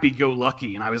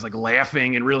happy-go-lucky, and I was like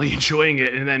laughing and really enjoying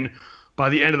it, and then by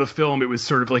the end of the film, it was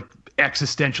sort of like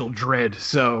existential dread.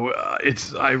 So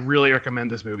I really recommend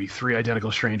this movie, Three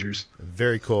Identical Strangers.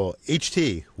 Very cool.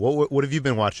 HT, what have you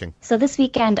been watching? So this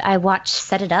weekend I watched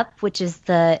Set It Up, which is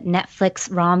the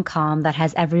Netflix rom-com that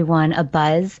has everyone a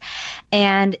buzz.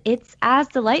 And it's as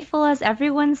delightful as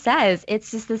everyone says.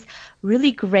 It's just this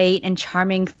really great and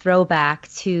charming throwback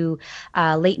to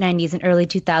late 90s and early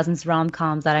 2000s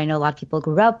rom-coms that I know a lot of people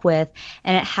grew up with.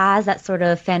 And it has that sort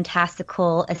of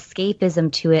fantastical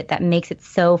escapism to it that makes it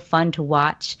so fun to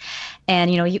watch. And,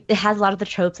 it has a lot of the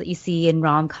tropes that you see in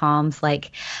rom-coms,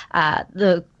 like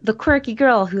the quirky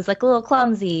girl who's like a little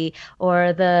clumsy,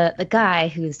 or the guy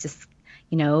who's just,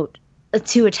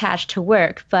 too attached to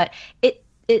work. But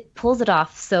it pulls it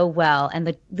off so well, and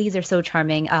the leads are so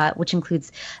charming, which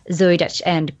includes Zoe Dutch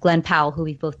and Glenn Powell, who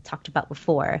we've both talked about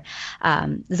before.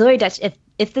 Zoe Dutch,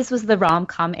 if this was the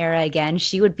rom-com era again,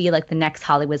 she would be like the next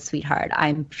Hollywood sweetheart.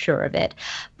 I'm sure of it.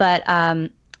 But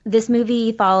this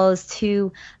movie follows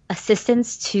two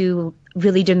assistants to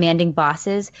really demanding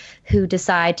bosses who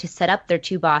decide to set up their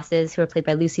two bosses, who are played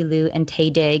by Lucy Liu and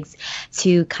Taye Diggs,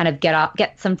 to kind of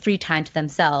get some free time to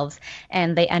themselves.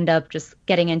 And they end up just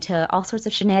getting into all sorts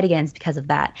of shenanigans because of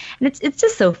that. And it's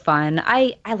just so fun.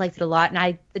 I liked it a lot,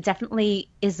 and it definitely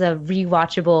is a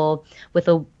rewatchable with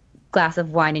a glass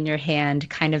of wine in your hand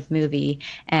kind of movie.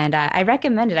 And I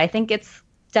recommend it. I think it's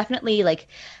definitely like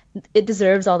it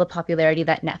deserves all the popularity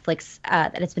that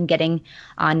that it's been getting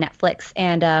on Netflix.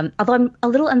 And although I'm a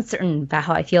little uncertain about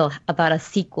how I feel about a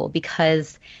sequel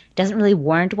because it doesn't really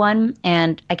warrant one,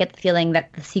 and I get the feeling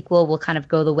that the sequel will kind of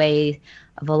go the way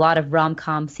of a lot of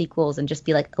rom-com sequels and just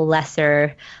be like a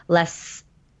less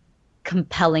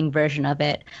compelling version of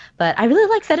it. But I really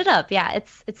like Set It Up. Yeah,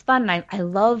 it's fun. And I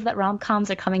love that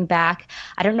rom-coms are coming back.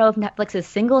 I don't know if Netflix is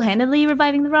single-handedly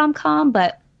reviving the rom-com,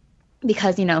 but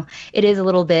because, it is a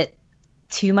little bit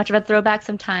too much of a throwback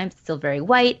sometimes. It's still very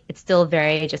white. It's still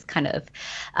very just kind of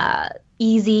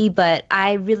easy. But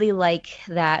I really like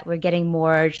that we're getting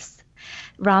more just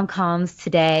rom-coms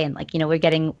today. And we're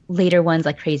getting later ones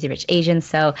like Crazy Rich Asians.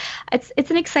 So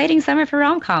it's an exciting summer for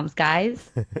rom-coms, guys.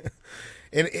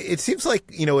 And it seems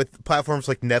like, with platforms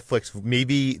like Netflix,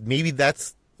 maybe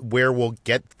that's where we'll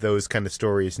get those kind of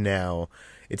stories now.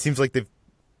 It seems like they've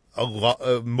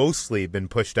mostly been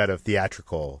pushed out of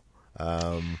theatrical.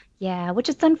 Yeah, which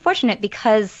is unfortunate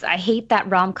because I hate that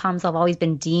rom-coms have always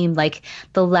been deemed like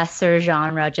the lesser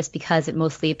genre just because it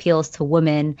mostly appeals to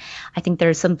women. I think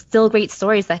there's some still great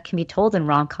stories that can be told in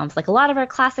rom-coms. Like a lot of our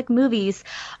classic movies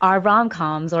are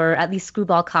rom-coms, or at least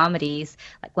screwball comedies,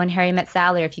 like When Harry Met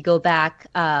Sally, or if you go back,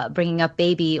 Bringing Up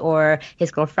Baby, or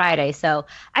His Girl Friday. So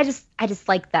I just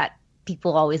like that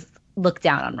people always look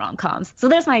down on rom-coms. So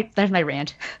there's my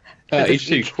rant.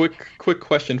 HT, quick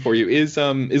question for you: Is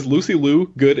Lucy Liu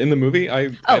good in the movie? I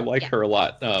like her a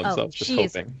lot. So I was just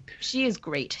hoping. She is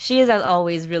great. She is, as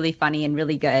always, really funny and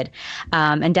really good,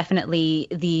 and definitely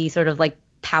the sort of like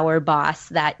power boss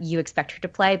that you expect her to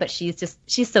play. But she's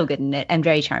so good in it and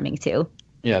very charming too.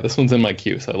 Yeah, this one's in my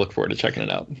queue, so I look forward to checking it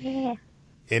out. Yeah.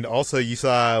 And also, you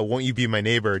saw Won't You Be My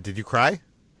Neighbor? Did you cry?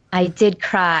 I did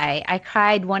cry. I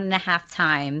cried 1.5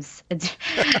 times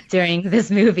during this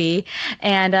movie.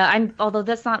 And although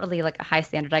that's not really like a high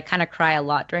standard, I kind of cry a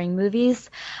lot during movies.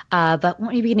 But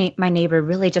Won't You Be My Neighbor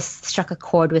really just struck a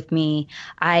chord with me.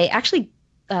 I actually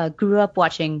grew up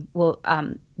watching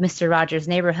Mr. Rogers'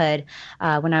 Neighborhood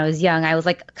when I was young. I was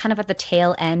like kind of at the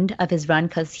tail end of his run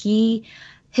because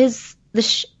his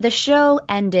the show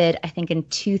ended, I think, in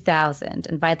 2000,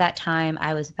 and by that time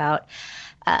I was about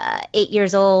 8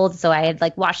 years old, so I had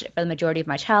like watched it for the majority of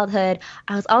my childhood.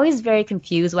 I was always very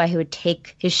confused why he would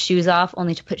take his shoes off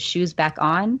only to put shoes back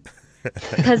on.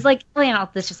 Because like, you know,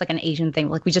 this is just like an Asian thing.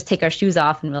 Like we just take our shoes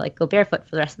off and we'll like go barefoot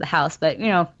for the rest of the house. But you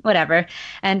know, whatever.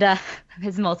 And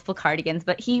his multiple cardigans.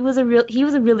 But he was a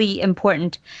really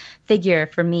important figure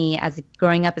for me as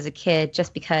growing up as a kid.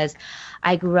 Just because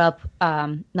I grew up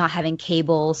not having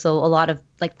cable, so a lot of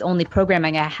like the only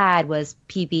programming I had was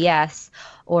PBS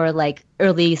or like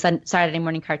early Saturday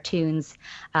morning cartoons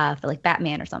for like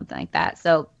Batman or something like that.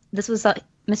 So this was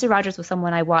Mr. Rogers was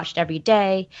someone I watched every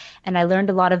day, and I learned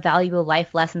a lot of valuable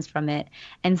life lessons from it.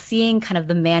 And seeing kind of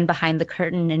the man behind the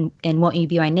curtain in Won't You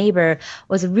Be My Neighbor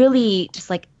was a really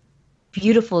just like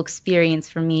beautiful experience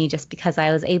for me, just because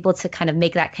I was able to kind of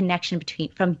make that connection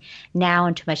from now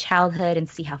into my childhood and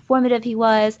see how formative he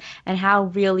was and how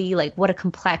really like what a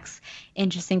complex,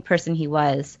 interesting person he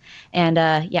was. And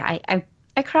I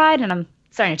cried, and I'm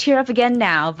starting to tear up again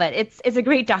now, but it's a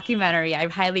great documentary. I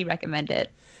highly recommend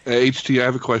it. HT, I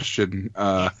have a question.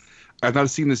 I've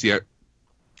not seen this yet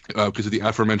because of the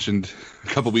aforementioned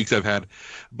couple weeks I've had.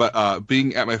 But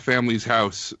being at my family's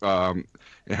house and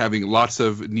having lots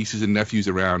of nieces and nephews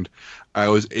around, I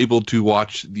was able to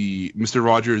watch the Mr.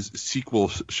 Rogers sequel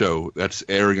show that's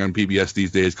airing on PBS these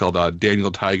days called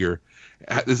Daniel Tiger.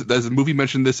 Does the movie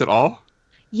mention this at all?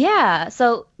 Yeah.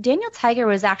 So Daniel Tiger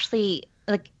was actually,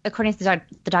 like, according to the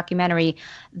documentary,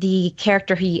 the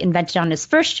character he invented on his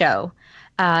first show.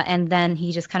 And then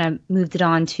he just kind of moved it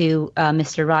on to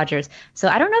Mr. Rogers. So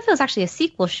I don't know if it was actually a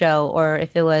sequel show or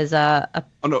if it was a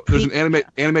Oh, no, there's an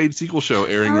animated sequel show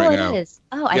airing right now. Oh, it is.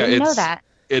 Oh, I didn't know that.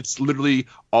 It's literally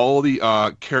all the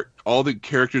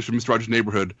characters from Mr. Rogers'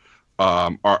 Neighborhood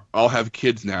all have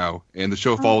kids now, and the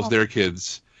show follows their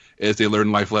kids as they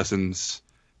learn life lessons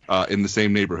in the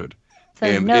same neighborhood. So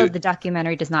the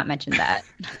documentary does not mention that.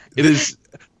 It is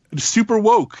super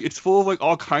woke. It's full of like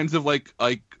all kinds of like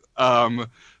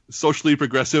socially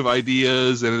progressive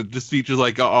ideas, and it just features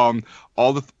like all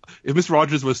the. If Mr.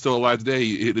 Rogers was still alive today,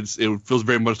 it feels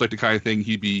very much like the kind of thing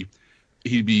he'd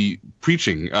be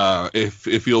preaching. It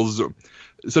feels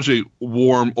such a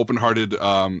warm, open-hearted,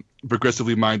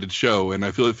 progressively minded show, and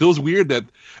I feel it feels weird that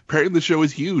apparently the show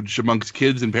is huge amongst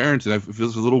kids and parents, and it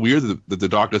feels a little weird that the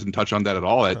doc doesn't touch on that at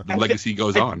all. That the legacy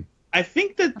goes on. I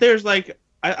think that there's like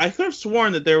I could have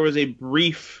sworn that there was a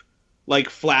brief like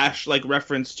flash like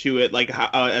reference to it, like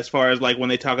how, as far as like when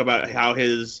they talk about how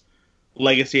his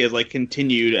legacy has like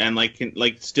continued and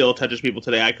like still touches people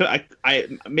today.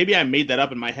 I maybe I made that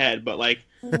up in my head, but like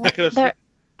I could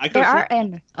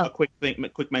have a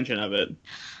quick mention of it.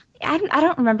 I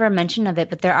don't remember a mention of it,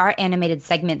 but there are animated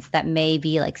segments that may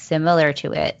be like similar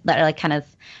to it that are like kind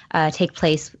of take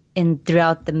place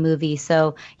throughout the movie.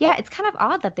 So yeah, it's kind of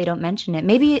odd that they don't mention it.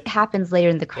 Maybe it happens later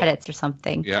in the credits or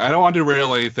something. Yeah, I don't want to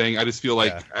derail anything. I just feel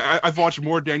like I've watched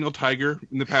more Daniel Tiger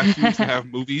in the past few weeks than I have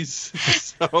movies,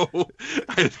 so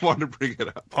I just wanted to bring it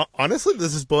up. Honestly,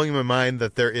 this is blowing my mind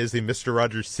that there is a Mr.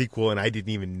 Rogers sequel and I didn't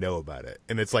even know about it,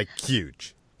 and it's like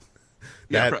huge.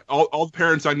 Yeah, all the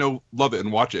parents I know love it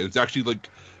and watch it. It's actually like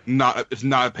it's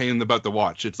not a pain in the butt to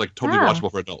watch. It's like totally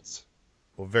watchable for adults.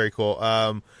 Well, very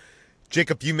cool.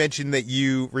 Jacob, you mentioned that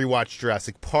you rewatched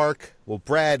Jurassic Park. Well,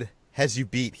 Brad has you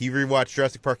beat. He rewatched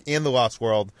Jurassic Park and The Lost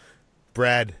World.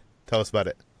 Brad, tell us about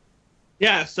it.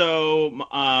 Yeah, so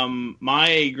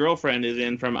my girlfriend is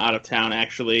in from out of town,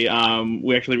 actually.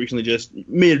 We actually recently just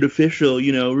made it official,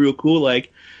 real cool,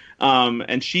 like.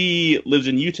 And she lives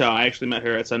in Utah. I actually met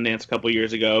her at Sundance a couple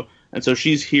years ago. And so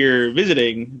she's here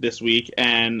visiting this week.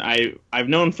 And I've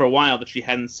known for a while that she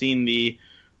hadn't seen the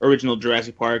original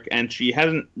Jurassic Park, and she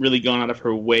hadn't really gone out of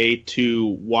her way to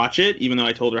watch it, even though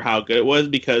I told her how good it was,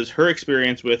 because her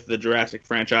experience with the Jurassic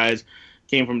franchise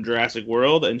came from Jurassic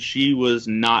World, and she was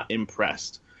not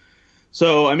impressed.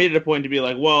 So I made it a point to be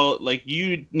like, well, like,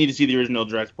 you need to see the original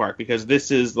Jurassic Park, because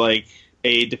this is like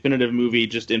a definitive movie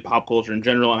just in pop culture in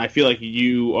general, and I feel like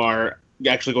you are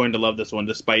actually going to love this one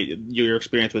despite your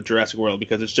experience with Jurassic World,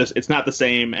 because it's not the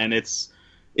same, and it's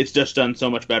just done so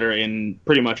much better in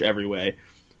pretty much every way.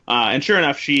 And sure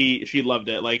enough, she loved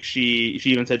it. Like, she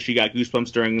even said she got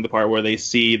goosebumps during the part where they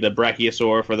see the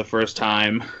brachiosaur for the first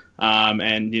time,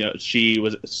 and she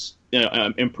was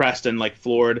impressed and like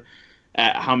floored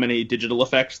at how many digital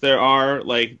effects there are,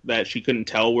 like, that she couldn't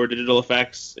tell were digital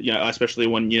effects, especially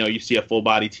when, you see a full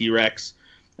body T-Rex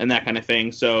and that kind of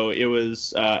thing. So it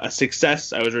was a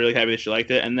success. I was really happy that she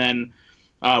liked it. And then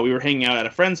we were hanging out at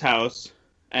a friend's house,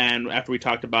 and after we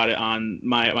talked about it on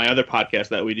my other podcast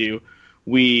that we do,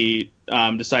 we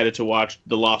decided to watch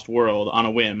The Lost World on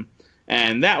a whim.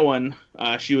 and that one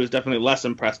she was definitely less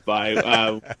impressed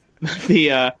by.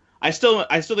 I still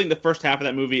think the first half of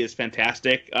that movie is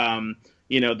fantastic.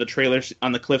 The trailer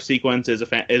on the cliff sequence is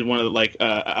one of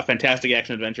a fantastic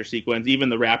action adventure sequence. Even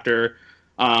the raptor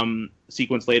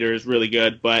sequence later is really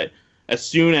good. But as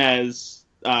soon as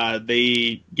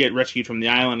they get rescued from the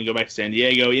island and go back to San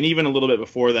Diego, and even a little bit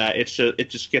before that, it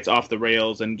just gets off the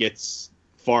rails and gets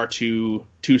far too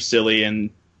silly, and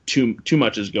too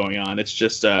much is going on. It's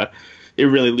just it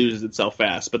really loses itself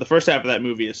fast. But the first half of that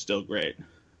movie is still great.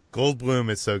 Goldblum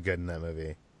is so good in that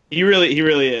movie. He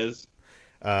really is.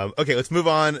 Okay, let's move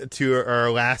on to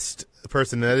our last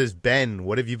person. That is Ben.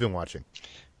 What have you been watching?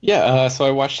 Yeah, so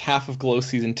I watched half of Glow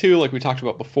Season 2, like we talked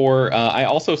about before. I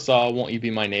also saw Won't You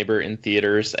Be My Neighbor in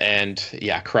theaters, and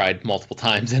cried multiple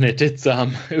times in it. It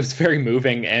was very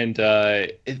moving, and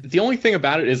the only thing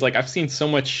about it is, I've seen so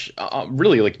much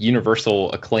really,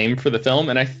 universal acclaim for the film,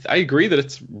 and I agree that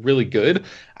it's really good.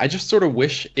 I just sort of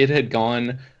wish it had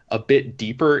gone a bit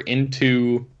deeper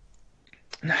into,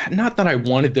 not that I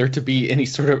wanted there to be any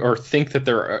sort of, or think that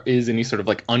there is any sort of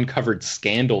uncovered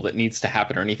scandal that needs to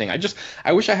happen or anything.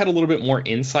 I wish I had a little bit more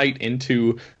insight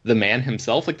into the man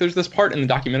himself. There's this part in the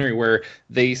documentary where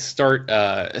they start,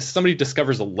 somebody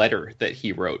discovers a letter that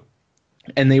he wrote.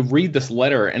 And they read this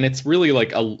letter, and it's really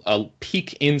a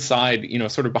peek inside,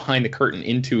 sort of behind the curtain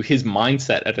into his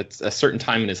mindset at a certain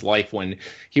time in his life when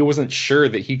he wasn't sure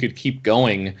that he could keep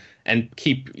going and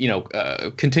keep,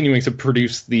 continuing to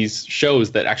produce these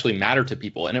shows that actually matter to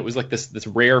people. And it was this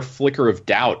rare flicker of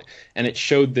doubt, and it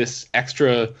showed this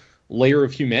extra layer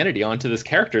of humanity onto this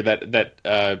character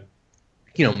that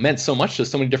meant so much to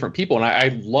so many different people. And I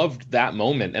loved that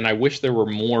moment. And I wish there were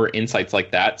more insights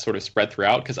like that sort of spread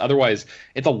throughout, because otherwise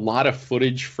it's a lot of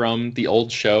footage from the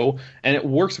old show. And it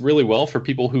works really well for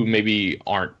people who maybe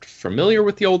aren't familiar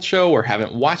with the old show or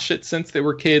haven't watched it since they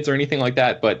were kids or anything like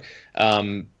that. But I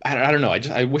don't know.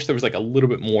 I wish there was a little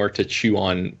bit more to chew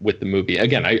on with the movie.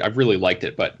 Again, I really liked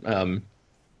it, but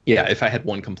if I had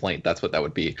one complaint, that's what that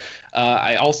would be.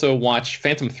 I also watched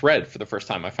Phantom Thread for the first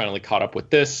time. I finally caught up with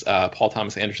this, Paul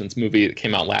Thomas Anderson's movie that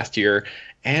came out last year,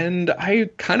 and I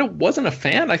kind of wasn't a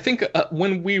fan. I think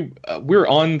when we were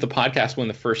on the podcast when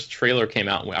the first trailer came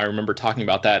out, I remember talking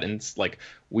about that, and it's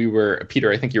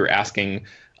Peter, I think you were asking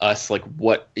us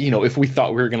what, if we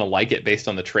thought we were going to like it based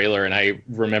on the trailer, and I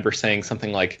remember saying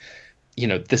something like,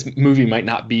 this movie might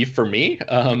not be for me.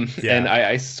 And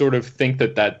I sort of think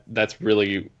that's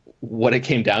really what it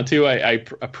came down to. I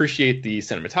appreciate the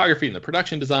cinematography and the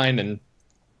production design and,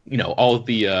 all of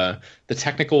the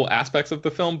technical aspects of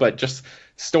the film, but just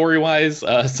story-wise,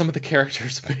 some of the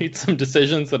characters made some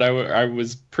decisions that I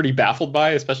was pretty baffled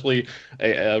by, especially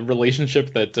a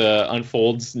relationship that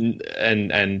unfolds and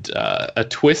a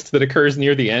twist that occurs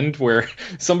near the end where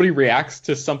somebody reacts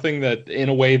to something that, in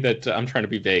a way that, I'm trying to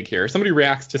be vague here, somebody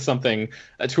reacts to something,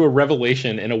 to a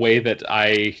revelation in a way that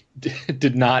I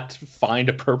did not find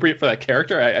appropriate for that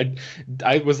character.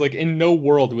 I was in no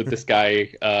world would this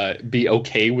guy be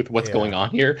okay with what's going on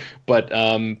here, but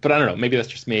I don't know, maybe that's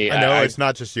just me. I know it's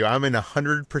not just you. I'm in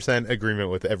 100% agreement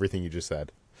with everything you just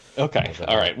said. Okay.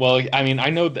 All right. Well, I mean, I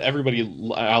know that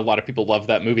a lot of people love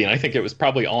that movie, and I think it was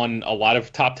probably on a lot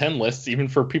of top 10 lists, even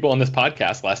for people on this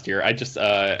podcast last year. I just,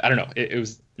 I don't know. It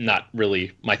was not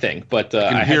really my thing, but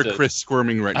I can hear Chris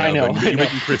squirming right now. I know. You're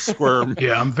making Chris squirm.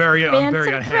 Yeah, I'm very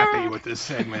unhappy with this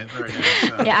segment. Very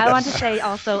nice. Yeah, I want to say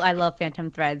also I love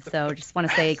Phantom Thread, so just want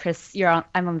to say, Chris,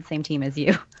 I'm on the same team as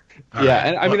you. All right.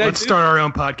 And I mean, let's start our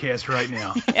own podcast right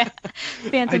now. Yeah.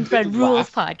 Phantom Thread Rules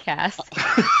podcast.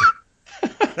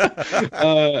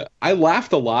 I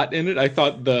laughed a lot in it. I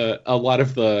thought a lot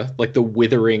of the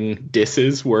withering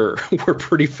disses were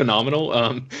pretty phenomenal.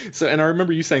 And I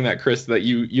remember you saying that, Chris, that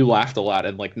you laughed a lot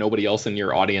and nobody else in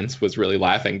your audience was really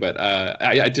laughing. But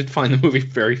I did find the movie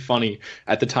very funny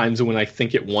at the times when I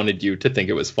think it wanted you to think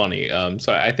it was funny.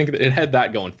 So I think it had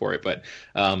that going for it. But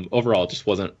overall, it just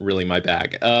wasn't really my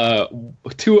bag.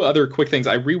 Two other quick things.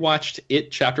 I rewatched It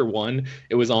Chapter 1.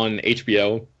 It was on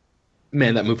HBO.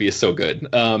 Man, that movie is so good.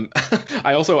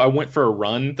 I went for a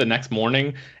run the next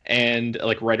morning and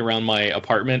right around my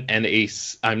apartment, and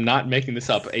I'm not making this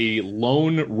up, a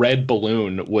lone red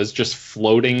balloon was just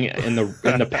floating in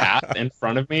the path in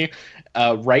front of me.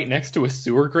 right next to a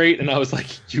sewer grate, and I was like,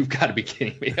 "You've got to be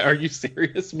kidding me! Are you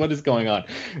serious? What is going on?"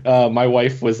 My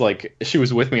wife was like, she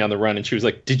was with me on the run, and she was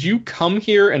like, "Did you come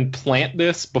here and plant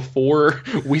this before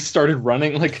we started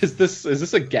running? Like, is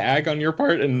this a gag on your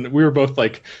part?" And we were both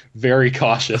like very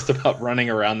cautious about running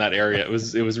around that area. It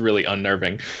was really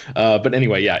unnerving. But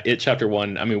anyway, yeah, It Chapter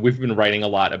 1. I mean, we've been writing a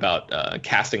lot about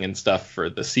casting and stuff for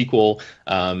the sequel.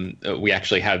 We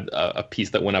actually had a piece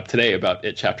that went up today about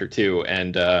It Chapter 2,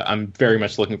 and I'm very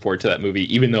much looking forward to that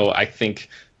movie, even though I think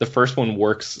the first one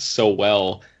works so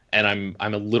well, and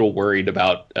I'm a little worried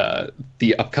about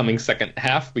the upcoming second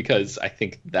half, because I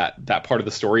think that part of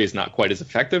the story is not quite as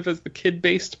effective as the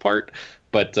kid-based part.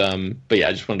 But yeah,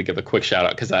 I just wanted to give a quick shout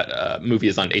out because that movie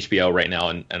is on HBO right now,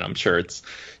 and I'm sure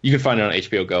you can find it on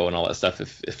HBO Go and all that stuff.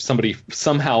 If somebody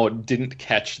somehow didn't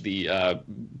catch the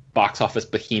box office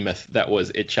behemoth that was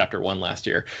It Chapter 1 last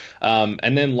year.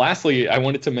 And then lastly, I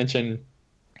wanted to mention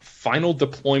Final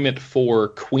Deployment for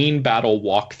Queen Battle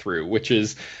Walkthrough, which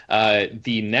is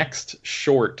the next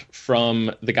short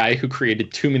from the guy who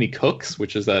created Too Many Cooks,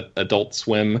 which is that Adult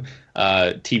Swim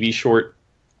TV short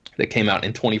that came out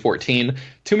in 2014.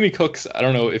 Too Many Cooks, I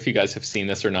don't know if you guys have seen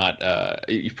this or not.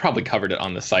 You've probably covered it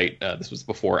on the site. This was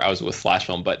before I was with Slash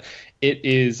Film, but it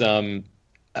is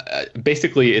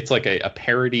basically it's like a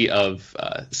parody of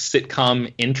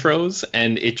sitcom intros,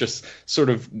 and it just sort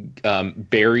of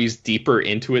buries deeper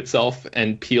into itself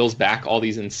and peels back all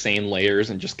these insane layers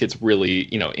and just gets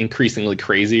really, increasingly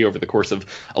crazy over the course of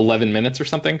 11 minutes or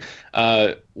something.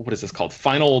 What is this called?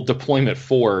 Final Deployment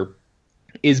 4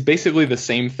 is basically the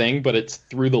same thing, but it's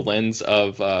through the lens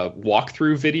of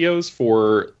walkthrough videos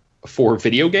for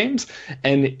video games.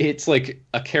 And it's like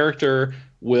a character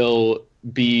will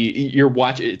be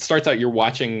it starts out you're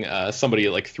watching somebody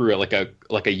like through like a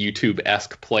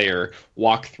YouTube-esque player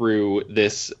walk through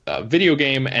this video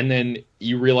game, and then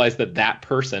you realize that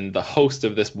person, the host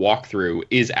of this walkthrough,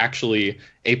 is actually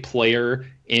a player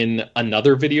in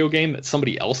another video game that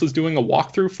somebody else is doing a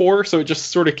walkthrough for. So it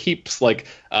just sort of keeps like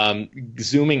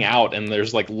zooming out, and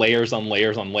there's like layers on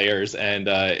layers on layers, and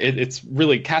it's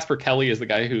really, Casper Kelly is the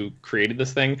guy who created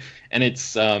this thing, and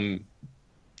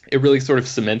it really sort of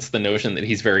cements the notion that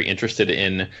he's very interested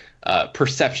in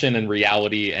perception and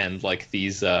reality and like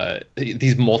these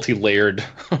multi-layered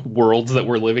worlds that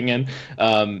we're living in.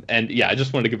 And yeah, I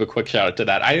just wanted to give a quick shout out to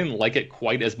that. I didn't like it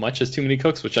quite as much as Too Many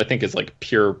Cooks, which I think is like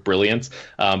pure brilliance.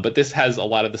 But this has a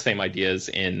lot of the same ideas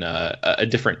in a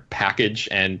different package,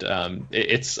 and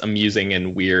it's amusing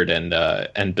and weird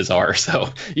and bizarre. So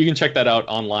you can check that out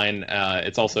online.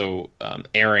 It's also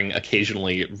airing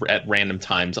occasionally at random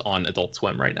times on Adult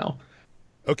Swim right now.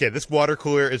 Okay, this water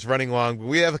cooler is running long, but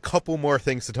we have a couple more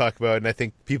things to talk about, and I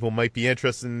think people might be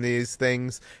interested in these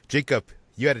things. Jacob,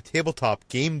 you had a tabletop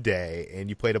game day, and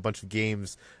you played a bunch of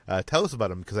games. Tell us about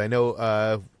them, because I know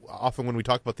often when we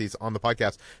talk about these on the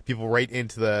podcast, people write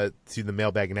into the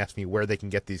mailbag and ask me where they can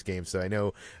get these games, so I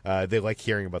know they like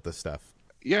hearing about this stuff.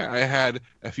 Yeah, I had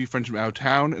a few friends from out of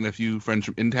town and a few friends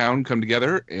from in town come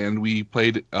together, and we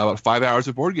played about 5 hours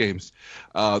of board games.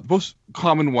 The most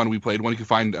common one we played, one you can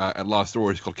find at Lost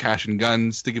Stories, called Cash and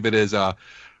Guns. Think of it as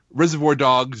Reservoir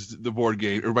Dogs, the board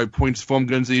game. Everybody points foam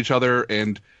guns at each other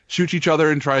and shoots each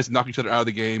other and tries to knock each other out of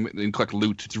the game and collect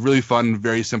loot. It's a really fun,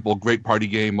 very simple, great party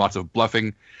game, lots of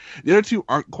bluffing. The other two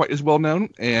aren't quite as well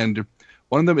known, and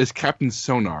one of them is Captain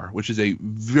Sonar, which is a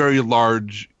very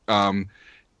large,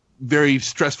 very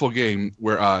stressful game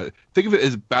where think of it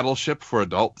as Battleship for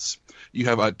adults. You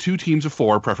have 2 teams of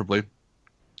 4, preferably,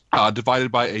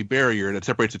 divided by a barrier that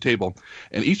separates the table,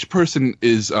 and each person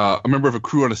is a member of a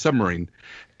crew on a submarine,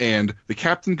 and the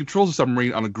captain controls the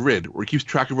submarine on a grid where he keeps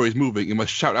track of where he's moving and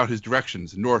must shout out his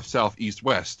directions: north, south, east,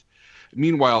 west.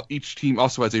 Meanwhile, each team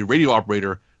also has a radio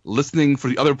operator listening for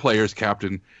the other player's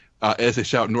captain as they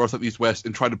shout north, south, east, west,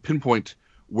 and try to pinpoint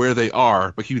where they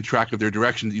are, but keeping track of their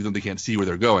directions even though they can't see where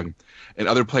they're going. And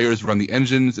other players run the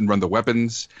engines and run the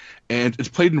weapons, and it's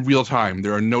played in real time.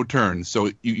 There are no turns, so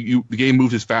the game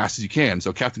moves as fast as you can.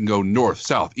 So Captain go north,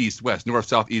 south, east, west, north,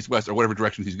 south, east, west, or whatever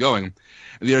directions he's going,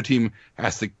 and the other team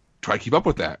has to try to keep up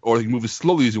with that, or they can move as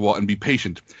slowly as you want and be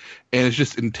patient. And it's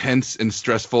just intense and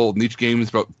stressful, and each game is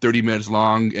about 30 minutes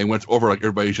long, and when it's over, like,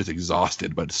 everybody's just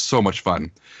exhausted, but it's so much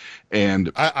fun.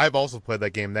 And I've also played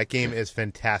that game. That game is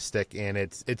fantastic, and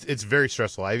it's very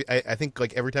stressful. I think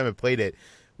like every time I played it,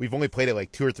 we've only played it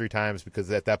like 2 or 3 times,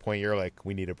 because at that point you're like,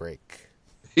 we need a break.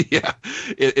 Yeah,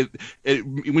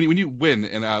 when you win,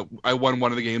 and I won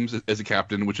one of the games as a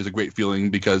captain, which is a great feeling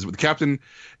because with the captain,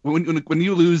 when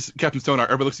you lose Captain Sonar,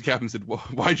 everybody looks at Captain and said, "Well,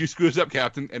 why'd you screw us up,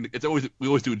 Captain?" And we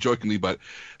always do it jokingly, but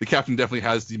the captain definitely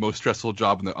has the most stressful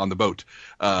job on the boat.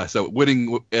 So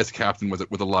winning as captain was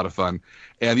a lot of fun.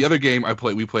 And the other game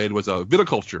we played was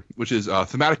Viticulture, which is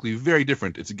thematically very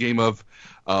different. It's a game of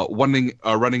running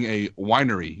a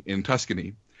winery in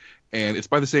Tuscany. And it's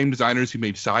by the same designers who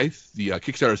made Scythe, the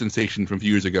Kickstarter sensation from a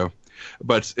few years ago.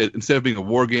 But instead of being a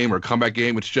war game or a combat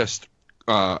game, it's just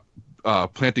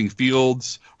planting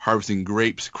fields, harvesting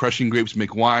grapes, crushing grapes to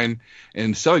make wine,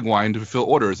 and selling wine to fulfill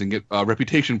orders and get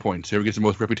reputation points. Whoever gets the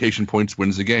most reputation points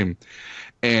wins the game.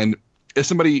 And as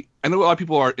somebody, I know a lot of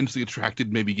people are instantly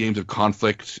attracted maybe games of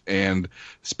conflict and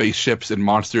spaceships and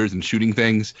monsters and shooting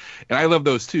things. And I love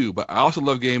those too. But I also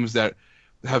love games that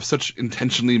have such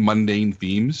intentionally mundane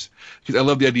themes, because I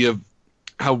love the idea of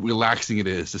how relaxing it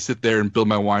is to sit there and build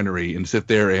my winery and sit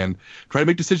there and try to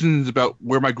make decisions about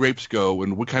where my grapes go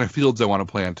and what kind of fields I want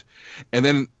to plant. And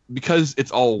then because it's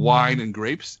all wine and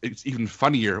grapes, it's even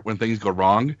funnier when things go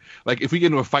wrong. Like if we get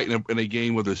into a fight in a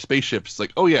game where there's spaceships,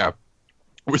 like, oh yeah,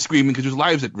 we're screaming because there's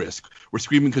lives at risk. We're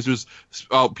screaming because there's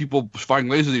people firing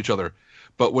lasers at each other.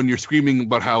 But when you're screaming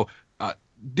about how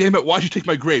damn it, why'd you take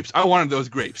my grapes? I wanted those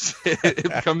grapes. It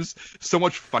becomes so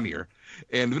much funnier.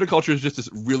 And Viticulture is just this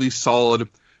really solid,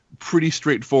 pretty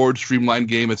straightforward, streamlined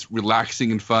game. It's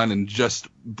relaxing and fun and just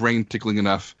brain-tickling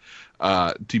enough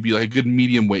to be like a good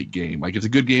medium-weight game. Like it's a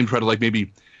good game to try to like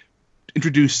maybe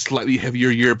introduce slightly heavier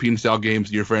European-style games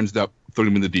to your friends without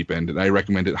throwing them in the deep end, and I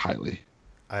recommend it highly.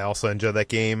 I also enjoy that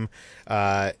game.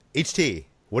 HT,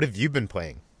 what have you been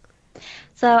playing?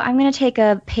 So I'm going to take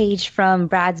a page from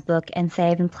Brad's book and say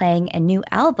I've been playing a new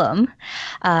album.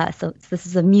 So this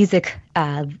is a music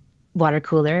water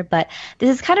cooler, but this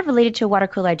is kind of related to a water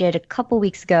cooler I did a couple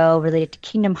weeks ago related to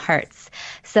Kingdom Hearts.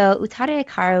 So Utada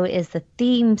Hikaru is the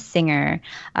theme singer,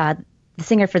 the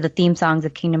singer for the theme songs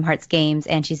of Kingdom Hearts games,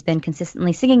 and she's been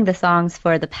consistently singing the songs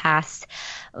for the past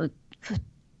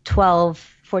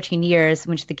 14 years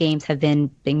in which the games have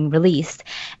been being released.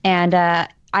 And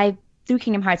through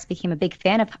Kingdom Hearts, became a big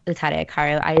fan of Utada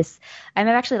Hikaru. I'm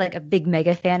actually like a big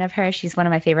mega fan of her. She's one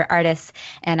of my favorite artists,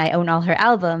 and I own all her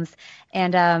albums.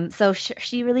 And so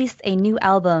she released a new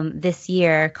album this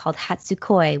year called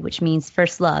Hatsukoi, which means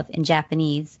first love in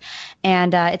Japanese.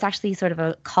 And it's actually sort of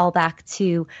a callback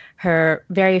to her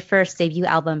very first debut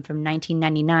album from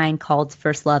 1999 called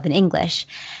First Love in English.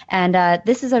 And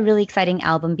this is a really exciting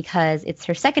album because it's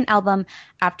her second album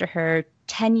after her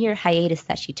 10-year hiatus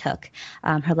that she took.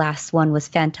 Her last one was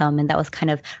Phantom, and that was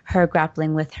kind of her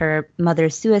grappling with her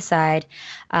mother's suicide.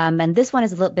 And this one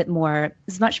is a little bit more,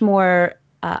 is much more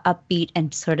upbeat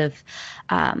and sort of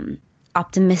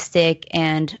optimistic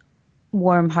and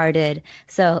warm-hearted.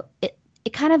 So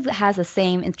it kind of has the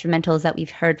same instrumentals that we've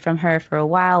heard from her for a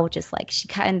while, which is like she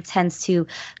kind of tends to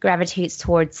gravitate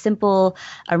towards simple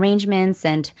arrangements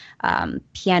and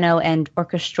piano and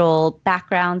orchestral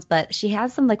backgrounds. But she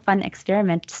has some like fun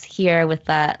experiments here with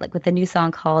with a new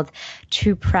song called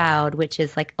Too Proud, which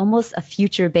is like almost a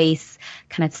future bass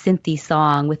kind of synthy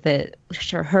song with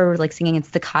her like singing in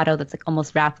staccato that's like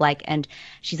almost rap like, and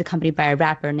she's accompanied by a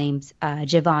rapper named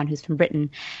Javon, who's from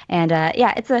Britain. And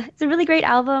yeah, it's a really great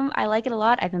album. I like it a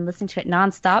lot. I've been listening to it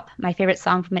nonstop. My favorite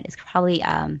song from it is probably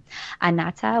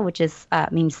Anata, which is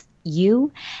means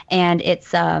you, and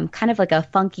it's kind of like a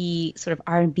funky sort of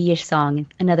R&B-ish song,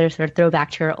 another sort of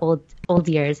throwback to her old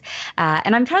years.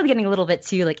 And I'm probably getting a little bit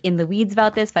too like in the weeds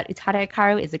about this, but Utada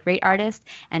Hikaru is a great artist,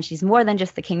 and she's more than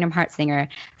just the Kingdom Hearts singer.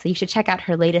 So you should check out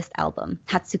her latest album,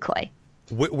 Hatsukoi.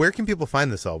 Where can people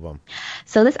find this album?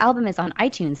 So this album is on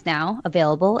iTunes now,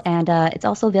 available, and it's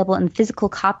also available in physical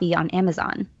copy on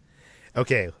Amazon.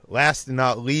 Okay, last and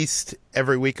not least,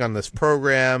 every week on this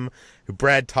program,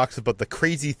 Brad talks about the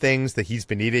crazy things that he's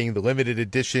been eating, the limited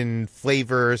edition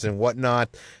flavors and whatnot.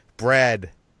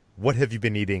 Brad, what have you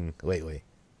been eating lately?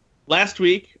 Last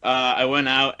week, I went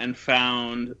out and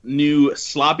found new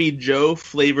Sloppy Joe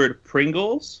flavored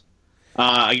Pringles.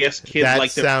 I guess kids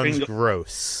like the Pringles. That sounds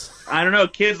gross. I don't know.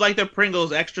 Kids like their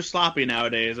Pringles extra sloppy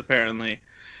nowadays, apparently.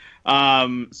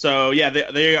 So yeah,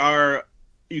 they are.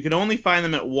 You can only find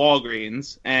them at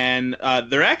Walgreens, and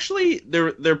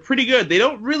they're pretty good. They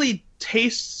don't really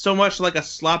taste so much like a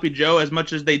Sloppy Joe as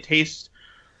much as they taste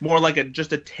more like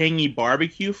just a tangy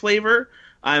barbecue flavor.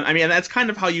 I mean, that's kind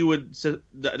of how you would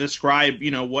describe,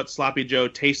 what Sloppy Joe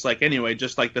tastes like anyway,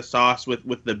 just like the sauce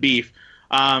with the beef.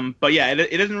 But yeah,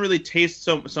 it doesn't really taste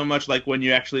so much like when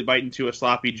you actually bite into a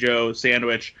Sloppy Joe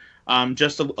sandwich.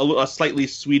 Just a slightly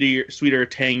sweeter,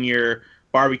 tangier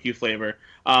barbecue flavor.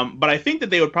 But I think that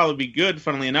they would probably be good,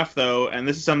 funnily enough, though, and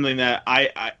this is something that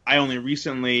I only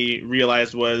recently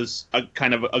realized was a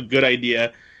kind of a good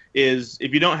idea, is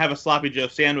if you don't have a Sloppy Joe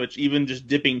sandwich, even just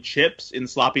dipping chips in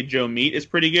Sloppy Joe meat is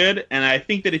pretty good. And I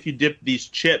think that if you dip these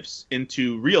chips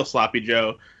into real Sloppy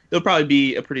Joe, it'll probably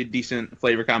be a pretty decent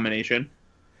flavor combination.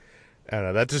 I don't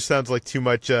know. That just sounds like too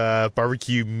much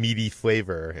barbecue meaty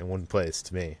flavor in one place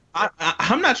to me.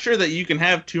 I'm not sure that you can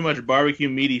have too much barbecue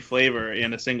meaty flavor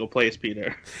in a single place,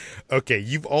 Peter. Okay,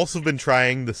 you've also been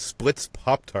trying the Splits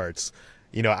Pop-Tarts.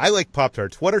 You know, I like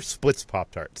Pop-Tarts. What are Splits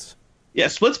Pop-Tarts? Yeah,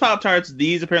 Splits Pop-Tarts,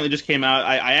 these apparently just came out.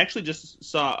 I actually just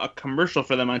saw a commercial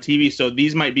for them on TV, so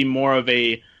these might be more of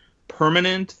a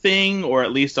permanent thing, or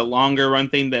at least a longer run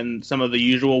thing than some of the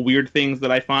usual weird things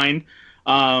that I find.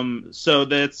 So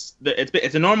it's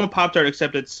a normal Pop-Tart,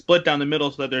 except it's split down the middle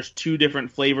so that there's two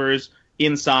different flavors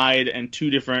inside and two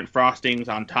different frostings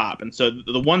on top. And so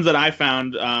the ones that I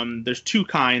found, there's two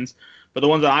kinds, but the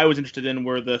ones that I was interested in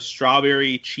were the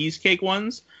strawberry cheesecake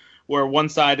ones, where one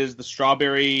side is the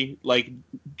strawberry like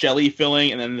jelly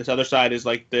filling, and then this other side is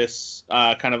like this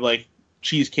kind of like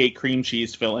cheesecake cream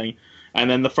cheese filling. And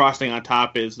then the frosting on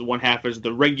top is the one half is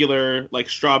the regular like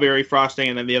strawberry frosting,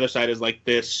 and then the other side is like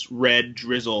this red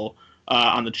drizzle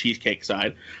on the cheesecake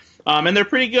side. And they're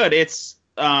pretty good. It's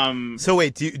So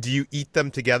wait, do you eat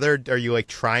them together? Are you like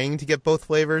trying to get both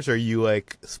flavors, or are you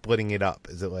like splitting it up?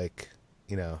 Is it like,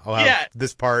 you know, I'll have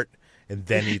this part and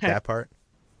then eat that part?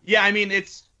 Yeah, I mean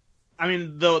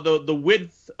the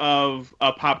width of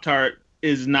a Pop-Tart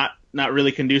is not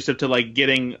really conducive to like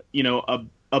getting, you know,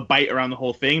 a bite around the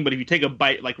whole thing, but if you take a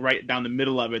bite like right down the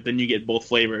middle of it, then you get both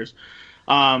flavors.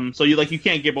 So you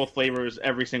can't get both flavors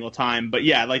every single time, but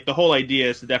yeah, like the whole idea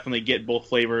is to definitely get both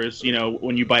flavors, you know,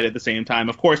 when you bite at the same time.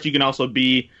 Of course, you can also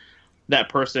be that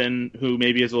person who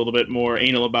maybe is a little bit more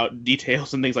anal about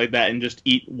details and things like that and just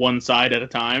eat one side at a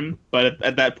time. But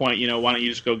at that point, you know, why don't you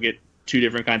just go get two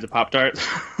different kinds of Pop-Tarts?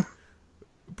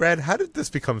 Brad, how did this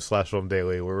become Slash Film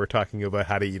Daily, where we're talking about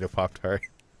how to eat a Pop-Tart?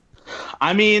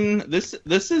 I mean, this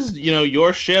is, you know,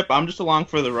 your ship. I'm just along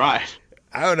for the ride.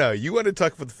 I don't know. You want to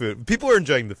talk about the food. People are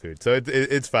enjoying the food, so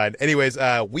it's fine. Anyways,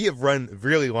 we have run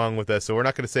really long with this, so we're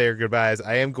not going to say our goodbyes.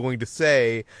 I am going to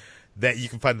say that you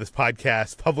can find this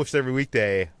podcast published every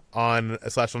weekday on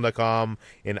slashfilm.com,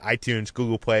 in iTunes,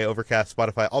 Google Play, Overcast,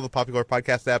 Spotify, all the popular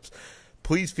podcast apps.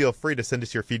 Please feel free to send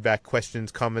us your feedback,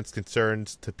 questions, comments,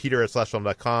 concerns to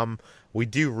peter@slashfilm.com. We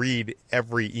do read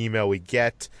every email we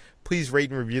get. Please rate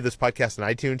and review this podcast on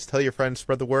iTunes. Tell your friends,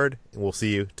 spread the word, and we'll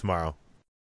see you tomorrow.